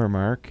 1 hour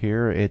mark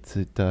here. It's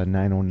at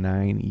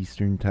 9:09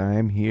 Eastern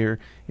Time here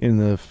in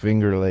the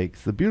Finger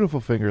Lakes, the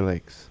beautiful Finger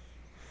Lakes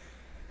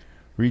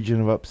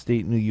region of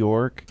upstate New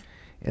York.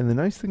 And the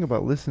nice thing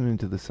about listening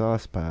to the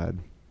Sauce Pod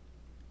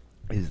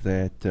is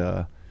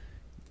that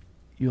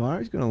you're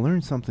always going to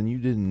learn something you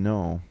didn't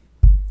know,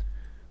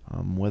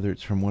 whether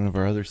it's from one of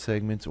our other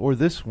segments or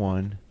this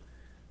one,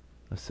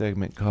 a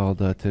segment called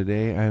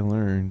Today I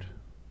Learned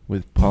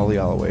with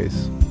Paulie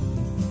Always.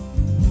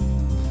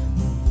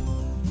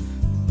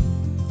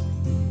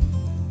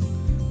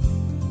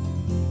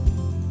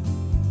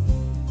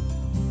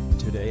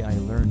 Today I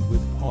learned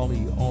with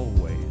Paulie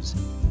Always.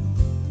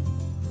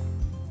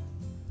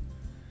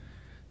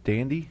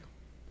 Dandy?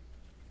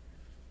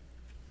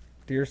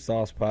 Dear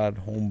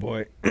Saucepod,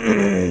 homeboy,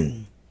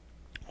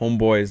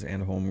 homeboys,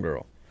 and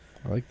homegirl.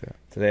 I like that.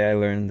 Today I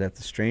learned that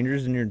the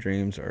strangers in your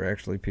dreams are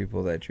actually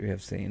people that you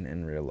have seen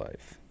in real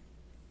life.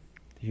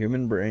 The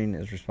human brain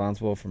is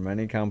responsible for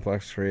many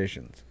complex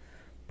creations,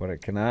 but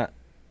it cannot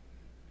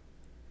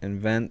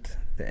invent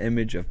the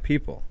image of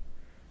people.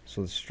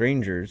 So the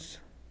strangers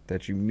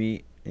that you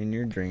meet in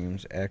your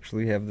dreams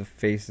actually have the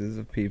faces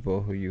of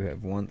people who you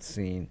have once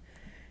seen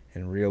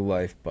in real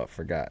life but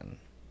forgotten.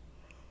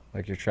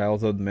 Like your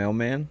childhood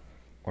mailman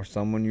or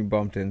someone you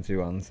bumped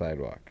into on the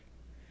sidewalk.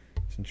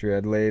 Since you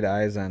had laid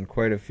eyes on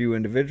quite a few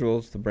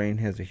individuals, the brain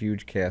has a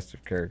huge cast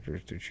of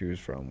characters to choose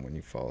from when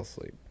you fall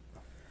asleep.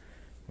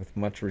 With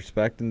much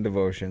respect and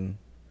devotion,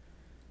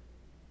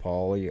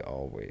 Paulie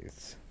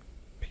Always.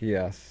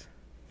 P.S.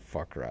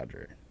 Fuck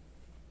Roger.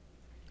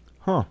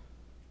 Huh.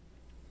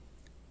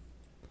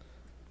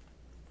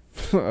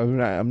 I'm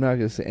not going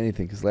to say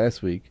anything because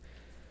last week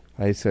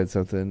I said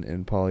something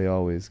and Paulie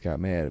always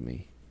got mad at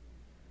me.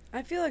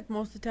 I feel like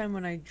most of the time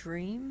when I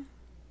dream,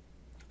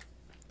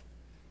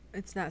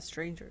 it's not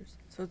strangers.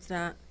 So it's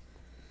not.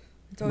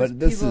 It's always But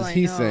this people is I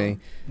he's know.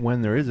 saying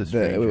When there is a that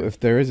stranger. if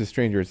there is a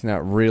stranger, it's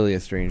not really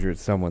a stranger.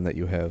 It's someone that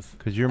you have.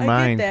 Because your I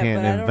mind get that,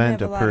 can't but I don't invent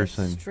have a a lot of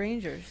person.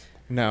 strangers.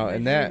 Now, My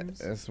and that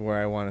dreams. is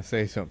where I want to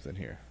say something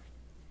here.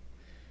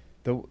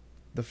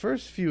 The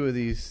first few of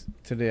these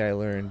today I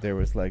learned there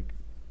was like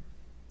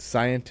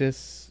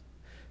scientists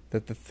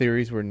that the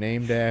theories were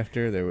named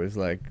after. There was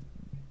like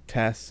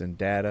tests and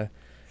data.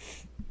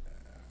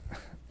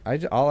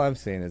 All I'm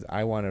saying is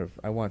I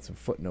want some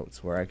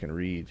footnotes where I can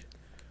read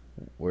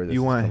where this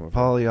You is want coming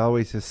from. Paulie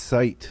Always to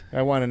cite.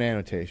 I want an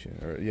annotation,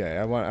 or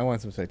I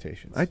want some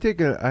citations. I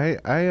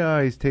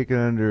always take it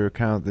under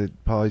account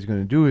that Paulie's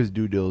going to do his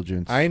due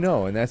diligence. I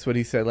know, and that's what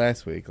he said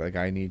last week. Like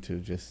I need to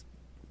just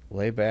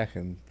lay back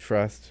and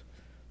trust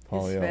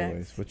Paulie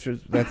facts.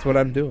 always, that's what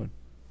I'm doing.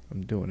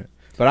 I'm doing it,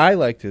 but I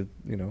like to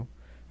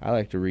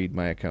read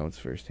my accounts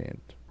firsthand.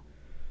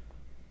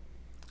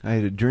 I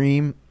had a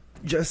dream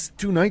just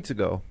 2 nights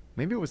ago.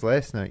 Maybe it was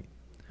last night.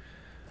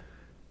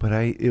 But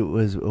it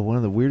was one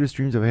of the weirdest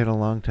dreams I've had in a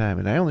long time.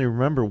 And I only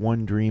remember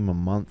one dream a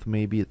month,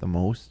 maybe at the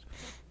most.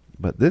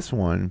 But this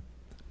one,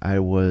 I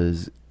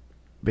was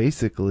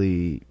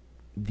basically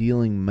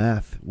dealing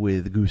meth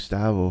with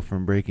Gustavo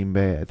from Breaking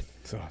Bad.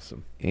 It's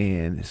awesome.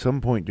 And at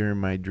some point during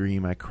my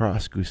dream, I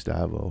crossed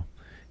Gustavo.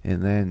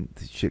 And then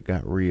the shit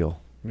got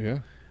real. Yeah.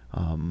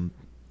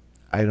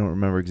 I don't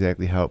remember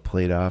exactly how it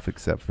played off,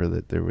 except for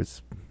that there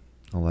was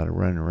a lot of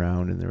running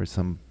around, and there was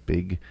some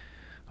big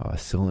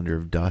cylinder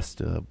of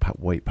dust,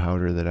 white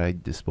powder that I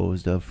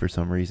disposed of for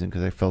some reason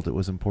because I felt it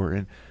was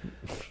important.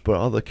 But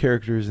all the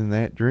characters in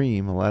that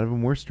dream, a lot of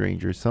them were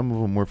strangers. Some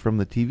of them were from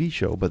the TV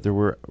show, but there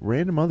were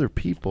random other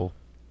people.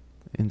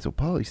 And so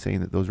Paulie's saying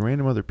that those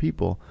random other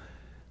people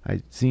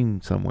I'd seen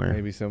somewhere.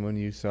 Maybe someone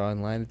you saw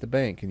in line at the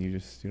bank and you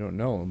don't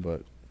know them,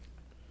 but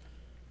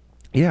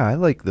Yeah, I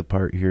like the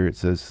part here. It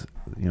says,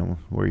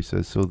 where he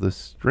says, so the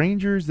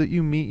strangers that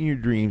you meet in your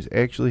dreams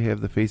actually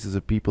have the faces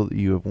of people that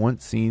you have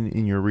once seen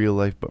in your real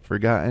life but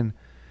forgotten.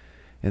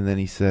 And then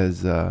he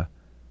says, the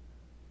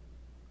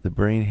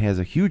brain has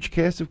a huge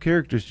cast of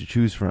characters to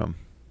choose from.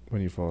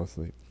 when you fall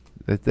asleep.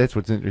 That's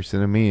what's interesting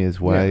to me is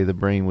why the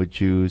brain would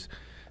choose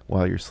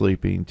while you're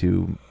sleeping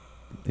to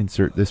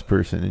insert this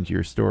person into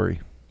your story,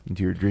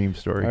 into your dream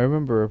story. I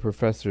remember a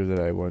professor that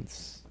I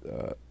once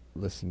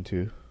listened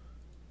to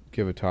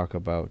give a talk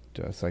about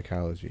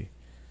psychology,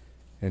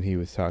 and he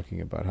was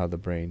talking about how the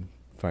brain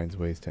finds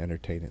ways to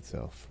entertain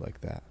itself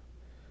like that,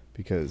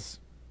 because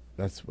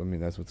that's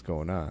what's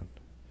going on.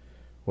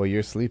 While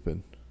you're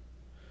sleeping,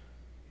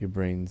 your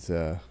brain's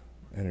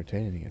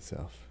entertaining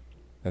itself.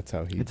 That's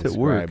how he It's described at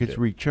work. it. It's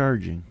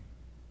recharging.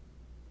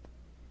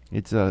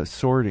 It's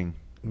sorting.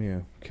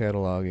 Yeah,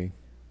 cataloging,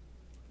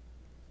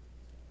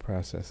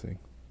 processing.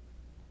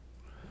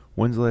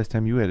 When's the last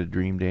time you had a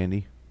dream,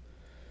 Dandy?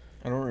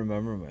 I don't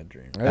remember my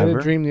dream. I had Ever?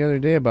 a dream the other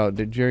day about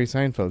Jerry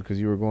Seinfeld because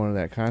you were going to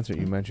that concert.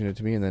 You mentioned it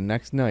to me, and the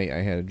next night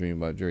I had a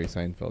dream about Jerry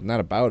Seinfeld.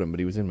 Not about him, but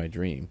he was in my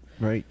dream.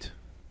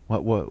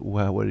 What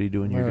did he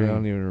do in your Well, I dream?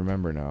 don't even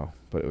remember now,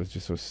 but it was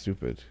just so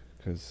stupid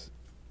because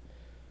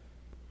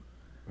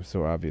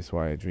so obvious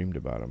why I dreamed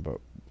about them, but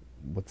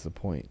what's the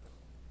point?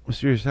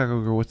 Mysterious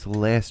Taco Girl, what's the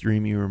last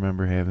dream you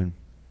remember having?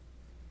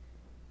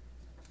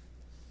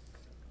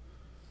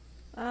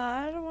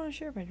 I don't want to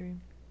share my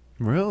dream.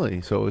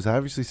 Really? So it was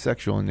obviously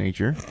sexual in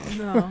nature.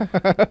 No.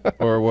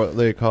 Or what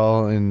they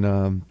call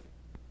in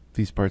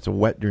these parts a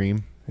wet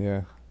dream.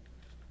 Yeah.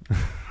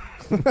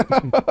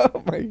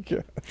 Oh my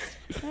god.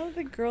 I don't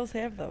think girls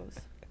have those.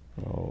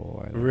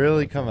 Oh, I don't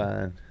Really? know. Come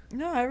on.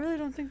 No, I really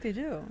don't think they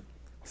do.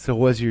 So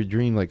was your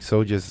dream like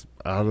so just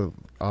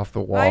off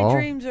the wall? My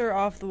dreams are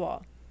off the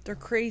wall. They're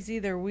crazy.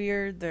 They're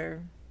weird.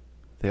 They're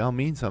They all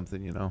mean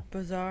something, you know.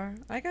 bizarre.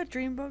 I got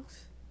dream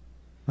books.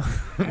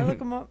 I look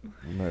them up.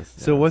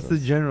 So what's the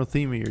general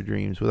theme of your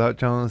dreams? Without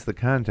telling us the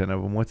content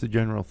of them, what's the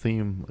general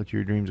theme of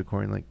your dreams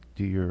according like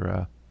to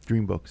your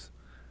dream books?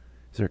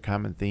 Is there a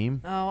common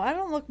theme? Oh, I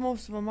don't look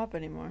most of them up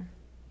anymore.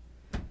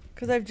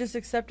 Because I've just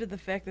accepted the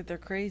fact that they're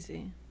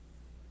crazy.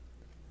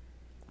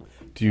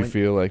 Do you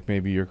feel like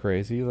maybe you're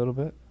crazy a little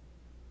bit?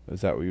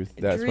 Is that what you?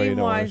 That's why you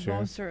don't want to Dream-wise, share?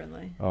 most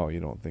certainly. Oh, you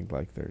don't think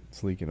like they're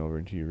leaking over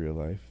into your real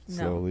life No.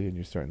 slowly, and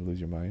you're starting to lose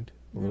your mind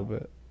a little No.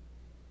 bit?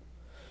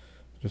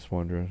 Just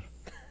wondering.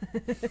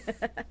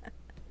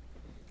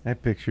 I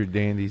pictured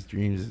Dandy's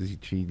dreams as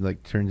he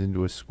like turns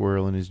into a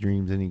squirrel in his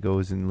dreams, and he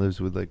goes and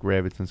lives with like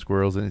rabbits and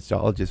squirrels, and it's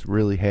all just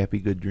really happy,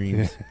 good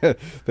dreams.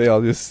 They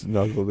all just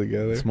snuggle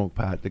together. Smoke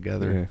pot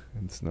together, Yeah,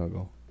 and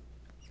snuggle.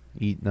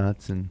 eat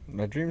nuts, and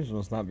My dreams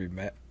must not be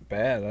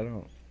bad. I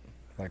don't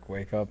like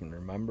wake up and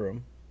remember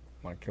them.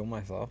 Want to kill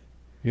myself?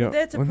 You know,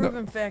 That's a when the-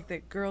 proven fact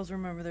that girls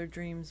remember their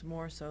dreams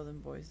more so than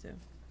boys do.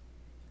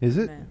 is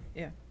it? Man,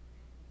 yeah.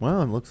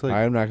 Well, it looks like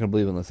I'm not going to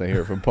believe unless I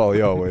hear it from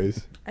Paulie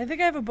always. I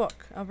think I have a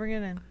book. I'll bring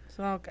it in.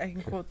 So I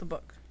can quote the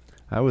book.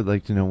 I would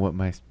like to know what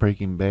my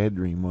Breaking Bad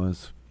dream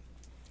was.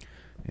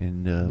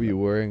 And Were you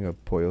wearing a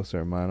Pollos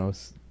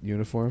Hermanos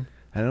uniform?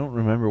 I don't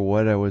remember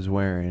what I was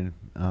wearing.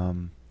 A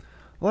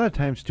lot of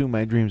times too,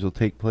 my dreams will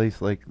take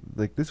place like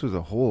this was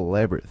a whole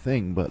elaborate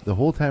thing, but the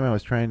whole time I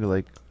was trying to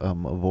like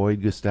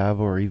avoid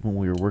Gustavo, or even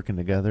when we were working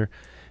together,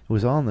 it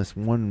was all in this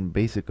one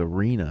basic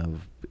arena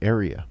of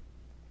area.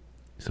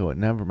 So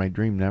my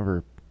dream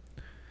never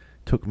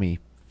took me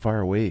far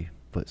away,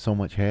 but so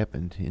much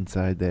happened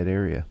inside that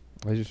area.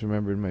 I just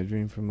remembered my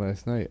dream from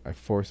last night. I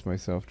forced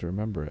myself to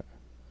remember it.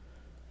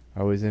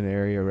 I was in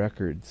Area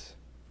Records,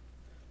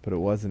 but it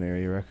wasn't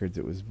Area Records.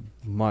 It was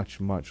much,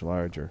 much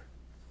larger.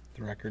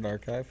 The record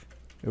archive?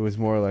 It was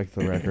more like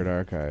the record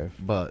archive.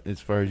 But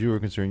as far as you were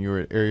concerned, you were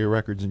at Area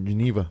Records in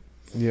Geneva.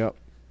 Yep.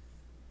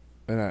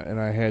 And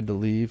I had to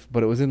leave,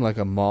 but it was in like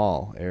a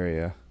mall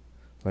area,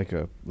 like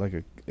a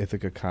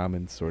Ithaca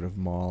Commons sort of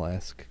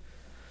mall-esque.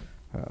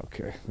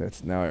 Okay,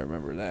 now I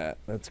remember that.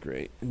 That's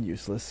great and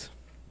useless.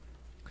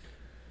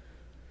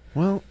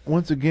 Well,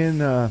 once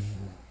again,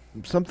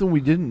 something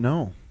we didn't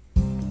know.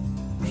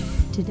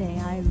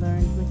 Today I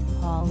learned with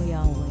Polly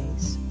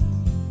always.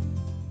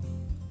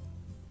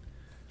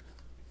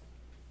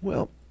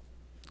 Well,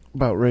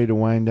 about ready to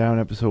wind down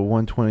episode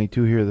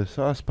 122 here of the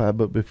Sauce Pod,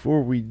 but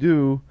before we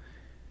do,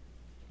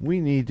 we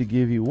need to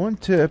give you one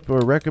tip or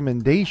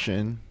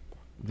recommendation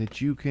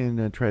that you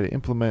can try to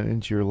implement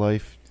into your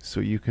life so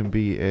you can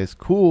be as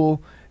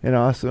cool and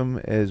awesome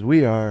as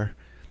we are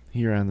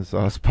here on the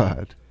Sauce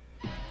Pod.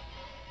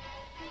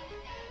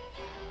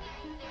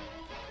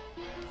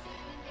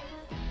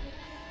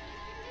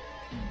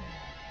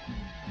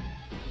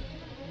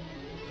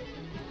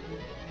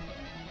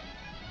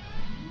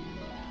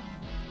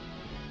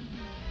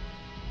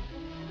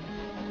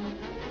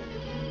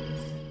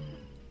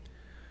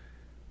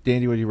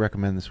 Dandy, what do you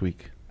recommend this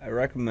week? I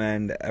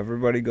recommend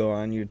everybody go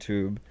on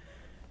YouTube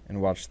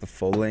and watch the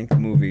full-length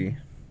movie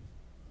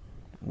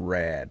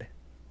Rad.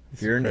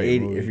 If you're an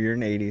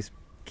 80s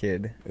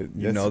kid,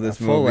 you know this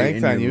movie. Full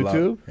length on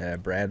YouTube?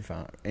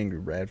 Yeah, Angry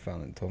Brad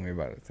found it and told me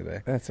about it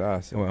today. That's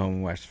awesome. I went home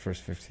and watched the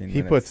first 15 minutes.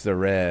 He puts the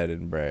Rad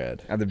in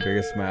Brad. I had the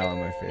biggest smile on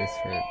my face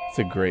for it. It's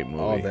a great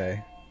movie. All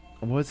day.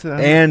 What's it on?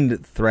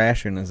 And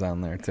Thrashing is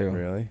on there, too.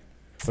 Really?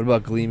 What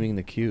about Gleaming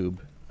the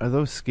Cube? Are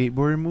those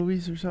skateboarding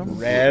movies or something?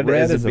 Rad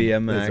is a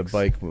BMX. Is a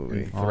bike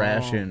movie. And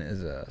Thrashing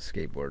is a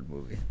skateboard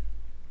movie.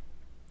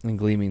 And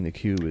Gleaming the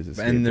Cube is a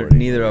skateboarding And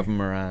neither movie. of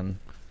them are on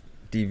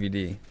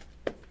DVD.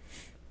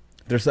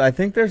 I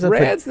think there's a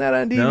Rad's not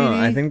on DVD? No,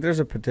 I think there's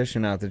a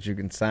petition out that you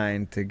can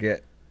sign to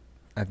get.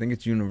 I think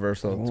it's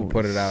universal to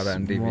put it out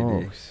on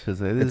DVD.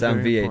 It's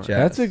on VHS.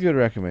 That's a good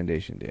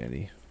recommendation,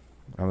 Danny.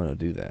 I'm gonna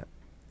do that.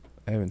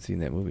 I haven't seen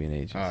that movie in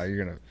ages.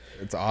 Oh,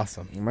 it's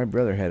awesome. My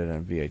brother had it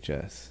on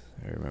VHS.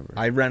 I remember.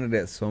 I rented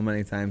it so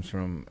many times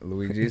from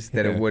Luigi's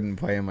that it wouldn't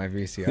play on my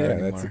VCR yeah,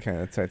 anymore.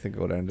 that's I think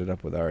what ended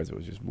up with ours. It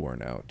was just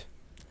worn out.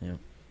 Yeah.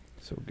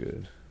 So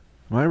good.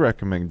 My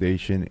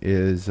recommendation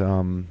is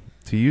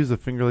to use the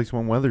Finger Lakes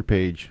One weather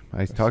page.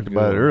 I talked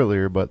about it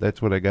earlier, but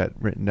that's what I got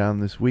written down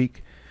this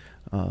week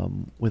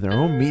with our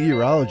own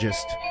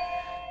meteorologist.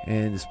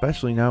 And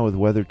especially now with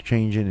weather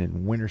changing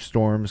and winter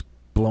storms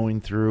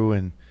blowing through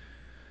and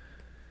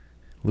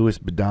Louis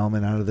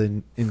Bedalman out of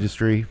the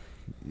industry.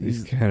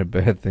 These kind of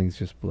bad things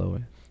just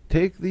blowing.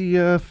 Take the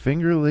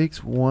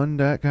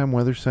FingerLakes1.com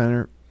Weather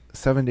Center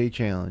 7-day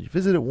challenge.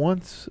 Visit it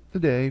once a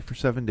day for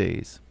 7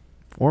 days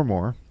or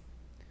more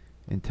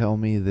and tell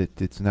me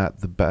that it's not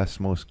the best,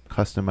 most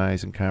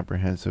customized and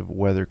comprehensive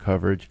weather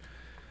coverage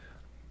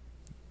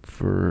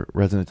for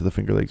residents of the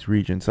Finger Lakes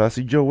region.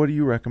 Saucy Joe, what do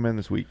you recommend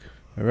this week?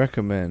 I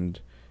recommend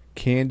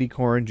candy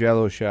corn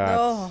Jello shots.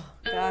 Oh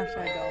gosh,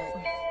 I don't.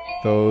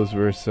 Those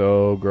were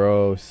so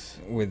gross.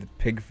 With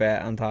pig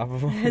fat on top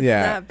of them? It's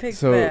not pig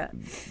fat.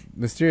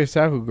 Mysterious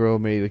Taco Girl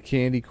made a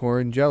candy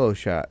corn Jello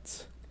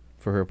shots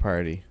for her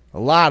party. A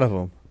lot of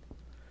them.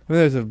 I mean,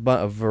 there's a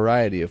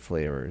variety of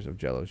flavors of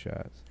Jello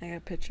shots. I got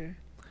a picture.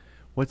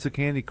 What's the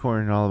candy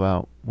corn all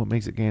about? What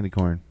makes it candy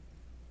corn?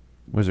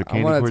 Was there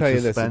candy I corn want to tell you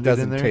this. It suspended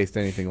doesn't in there? taste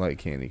anything like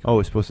candy corn. Oh,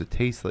 it's supposed to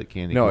taste like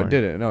candy No, corn. it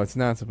didn't. No, it's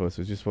not supposed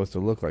to. It's just supposed to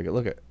look like it.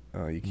 Look at.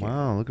 Oh, you can't.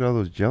 Wow, look at all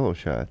those Jello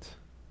shots.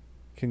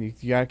 Can you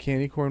got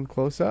candy corn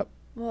close up?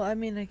 Well, I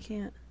mean, I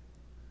can't.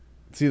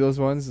 See those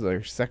ones?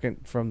 They're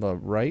second from the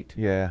right.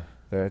 Yeah.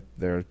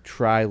 They're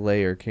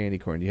tri-layer candy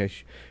corn.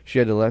 She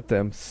had to let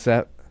them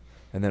set,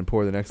 and then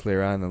pour the next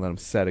layer on, and then let them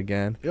set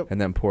again, and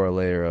then pour a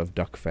layer of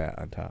duck fat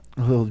on top.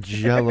 A little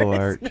Jello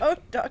art. No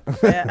duck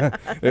fat.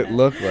 It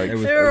looked like It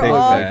was They were pig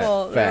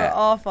awful. fat. They were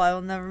awful. I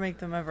will never make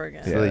them ever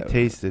again. So they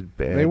tasted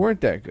bad. They weren't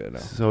that good. No.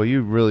 So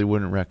you really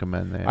wouldn't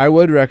recommend that. I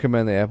would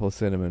recommend the apple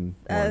cinnamon.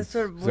 That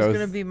sort of was going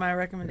to be my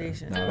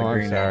recommendation. No, Oh,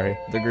 I'm sorry.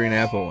 The green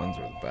apple ones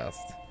were the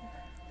best.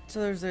 So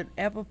there's an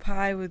apple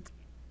pie with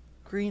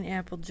green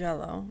apple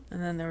Jello,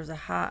 and then there was a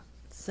hot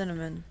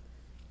cinnamon.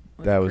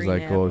 With That was green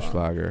like apple.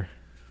 Goldschlager.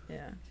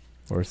 Yeah.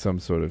 Or some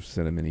sort of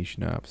cinnamon-y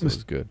schnapps. It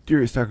was good.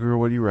 Mysterious Taco Girl,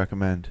 what do you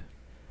recommend?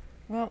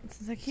 Well,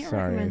 since I can't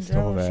Sorry, I recommend stole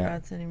Jello that.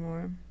 shots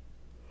anymore,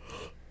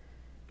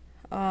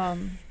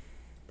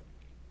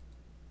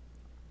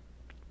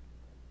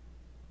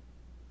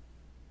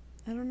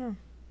 I don't know.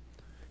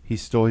 He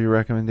stole your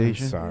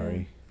recommendation? I'm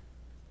sorry.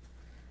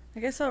 I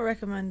guess I'll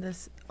recommend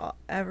this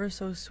ever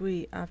so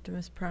sweet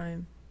Optimus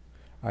Prime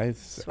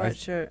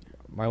sweatshirt.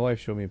 My wife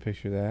showed me a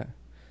picture of that,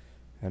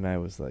 and I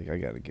was like, I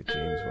got to get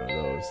James one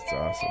of those. It's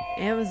awesome.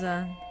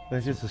 Amazon.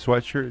 That's just a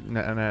sweatshirt?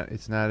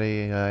 It's not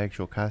a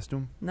actual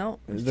costume? No,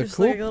 it's The just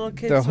like a little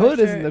kid The hood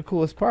sweatshirt. isn't the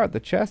coolest part. The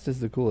chest is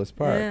the coolest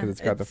part because Yeah,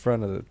 it's got the it's-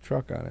 front of the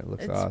truck on it. It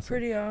looks It's awesome.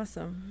 pretty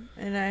awesome,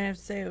 and I have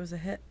to say it was a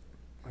hit.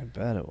 I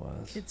bet it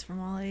was. Kids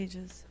from all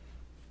ages.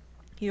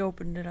 He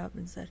opened it up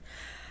and said,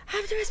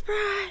 "Optimus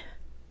Prime."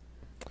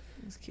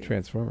 It was cute.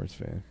 Transformers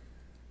fan.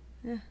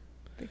 Yeah,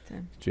 big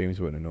time. James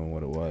wouldn't have known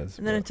what it was.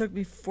 And then but it took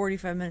me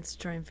 45 minutes to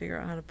try and figure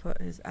out how to put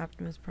his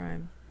Optimus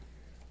Prime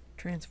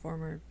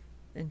Transformer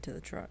into the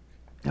truck.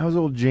 How's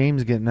old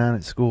James getting on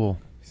at school?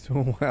 he's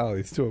doing well.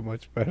 He's doing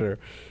much better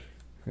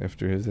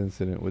after his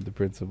incident with the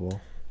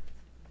principal.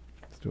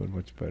 He's doing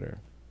much better.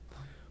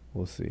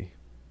 We'll see.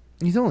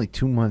 He's only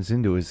 2 months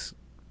into his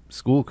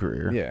school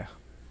career. Yeah.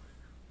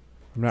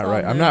 I'm not It's all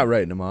right. I'm new. not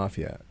writing him off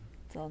yet.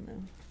 It's all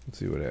new. Let's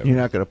see what happens. You're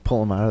not going to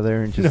pull him out of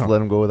there and just No.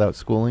 let him go without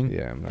schooling?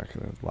 Yeah, I'm not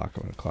going to lock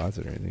him in a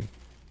closet or anything.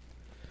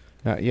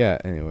 Not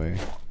yet, anyway.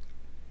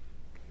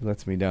 He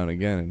lets me down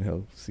again, and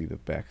he'll see the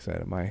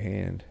backside of my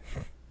hand.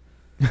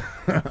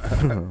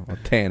 I'll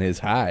tan his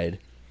hide.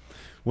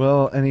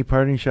 Well, any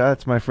parting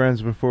shots, my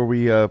friends, before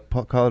we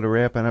call it a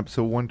wrap on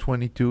episode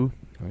 122?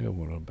 I got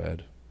one on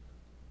bed.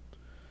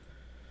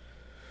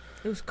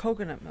 It was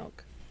coconut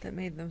milk that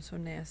made them so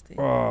nasty.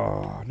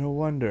 Oh, no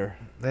wonder.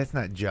 That's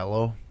not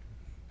Jello.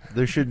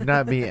 There should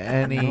not be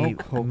any No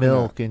coconut.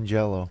 milk in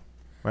Jello,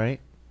 right?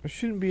 There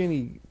shouldn't be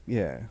any.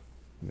 Yeah.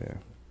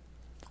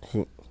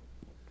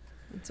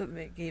 That's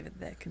what gave it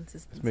that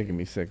consistency. It's making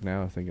me sick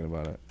now thinking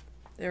about it.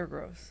 They're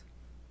gross.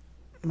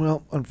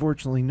 Well,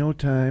 unfortunately, no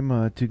time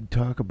to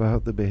talk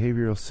about the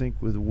behavioral sync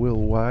with Will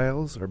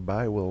Wiles, or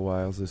by Will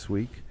Wiles this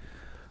week.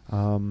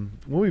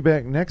 We'll be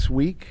back next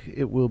week.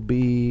 It will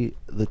be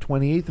the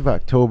 28th of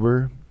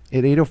October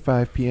at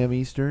 8:05 p.m.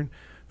 Eastern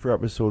for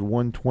episode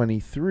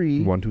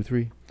 123. 1, 2,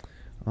 3.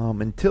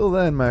 Until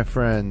then, my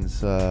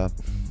friends,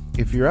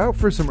 if you're out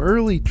for some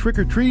early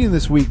trick-or-treating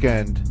this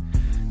weekend,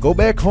 go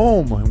back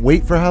home and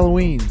wait for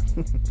Halloween.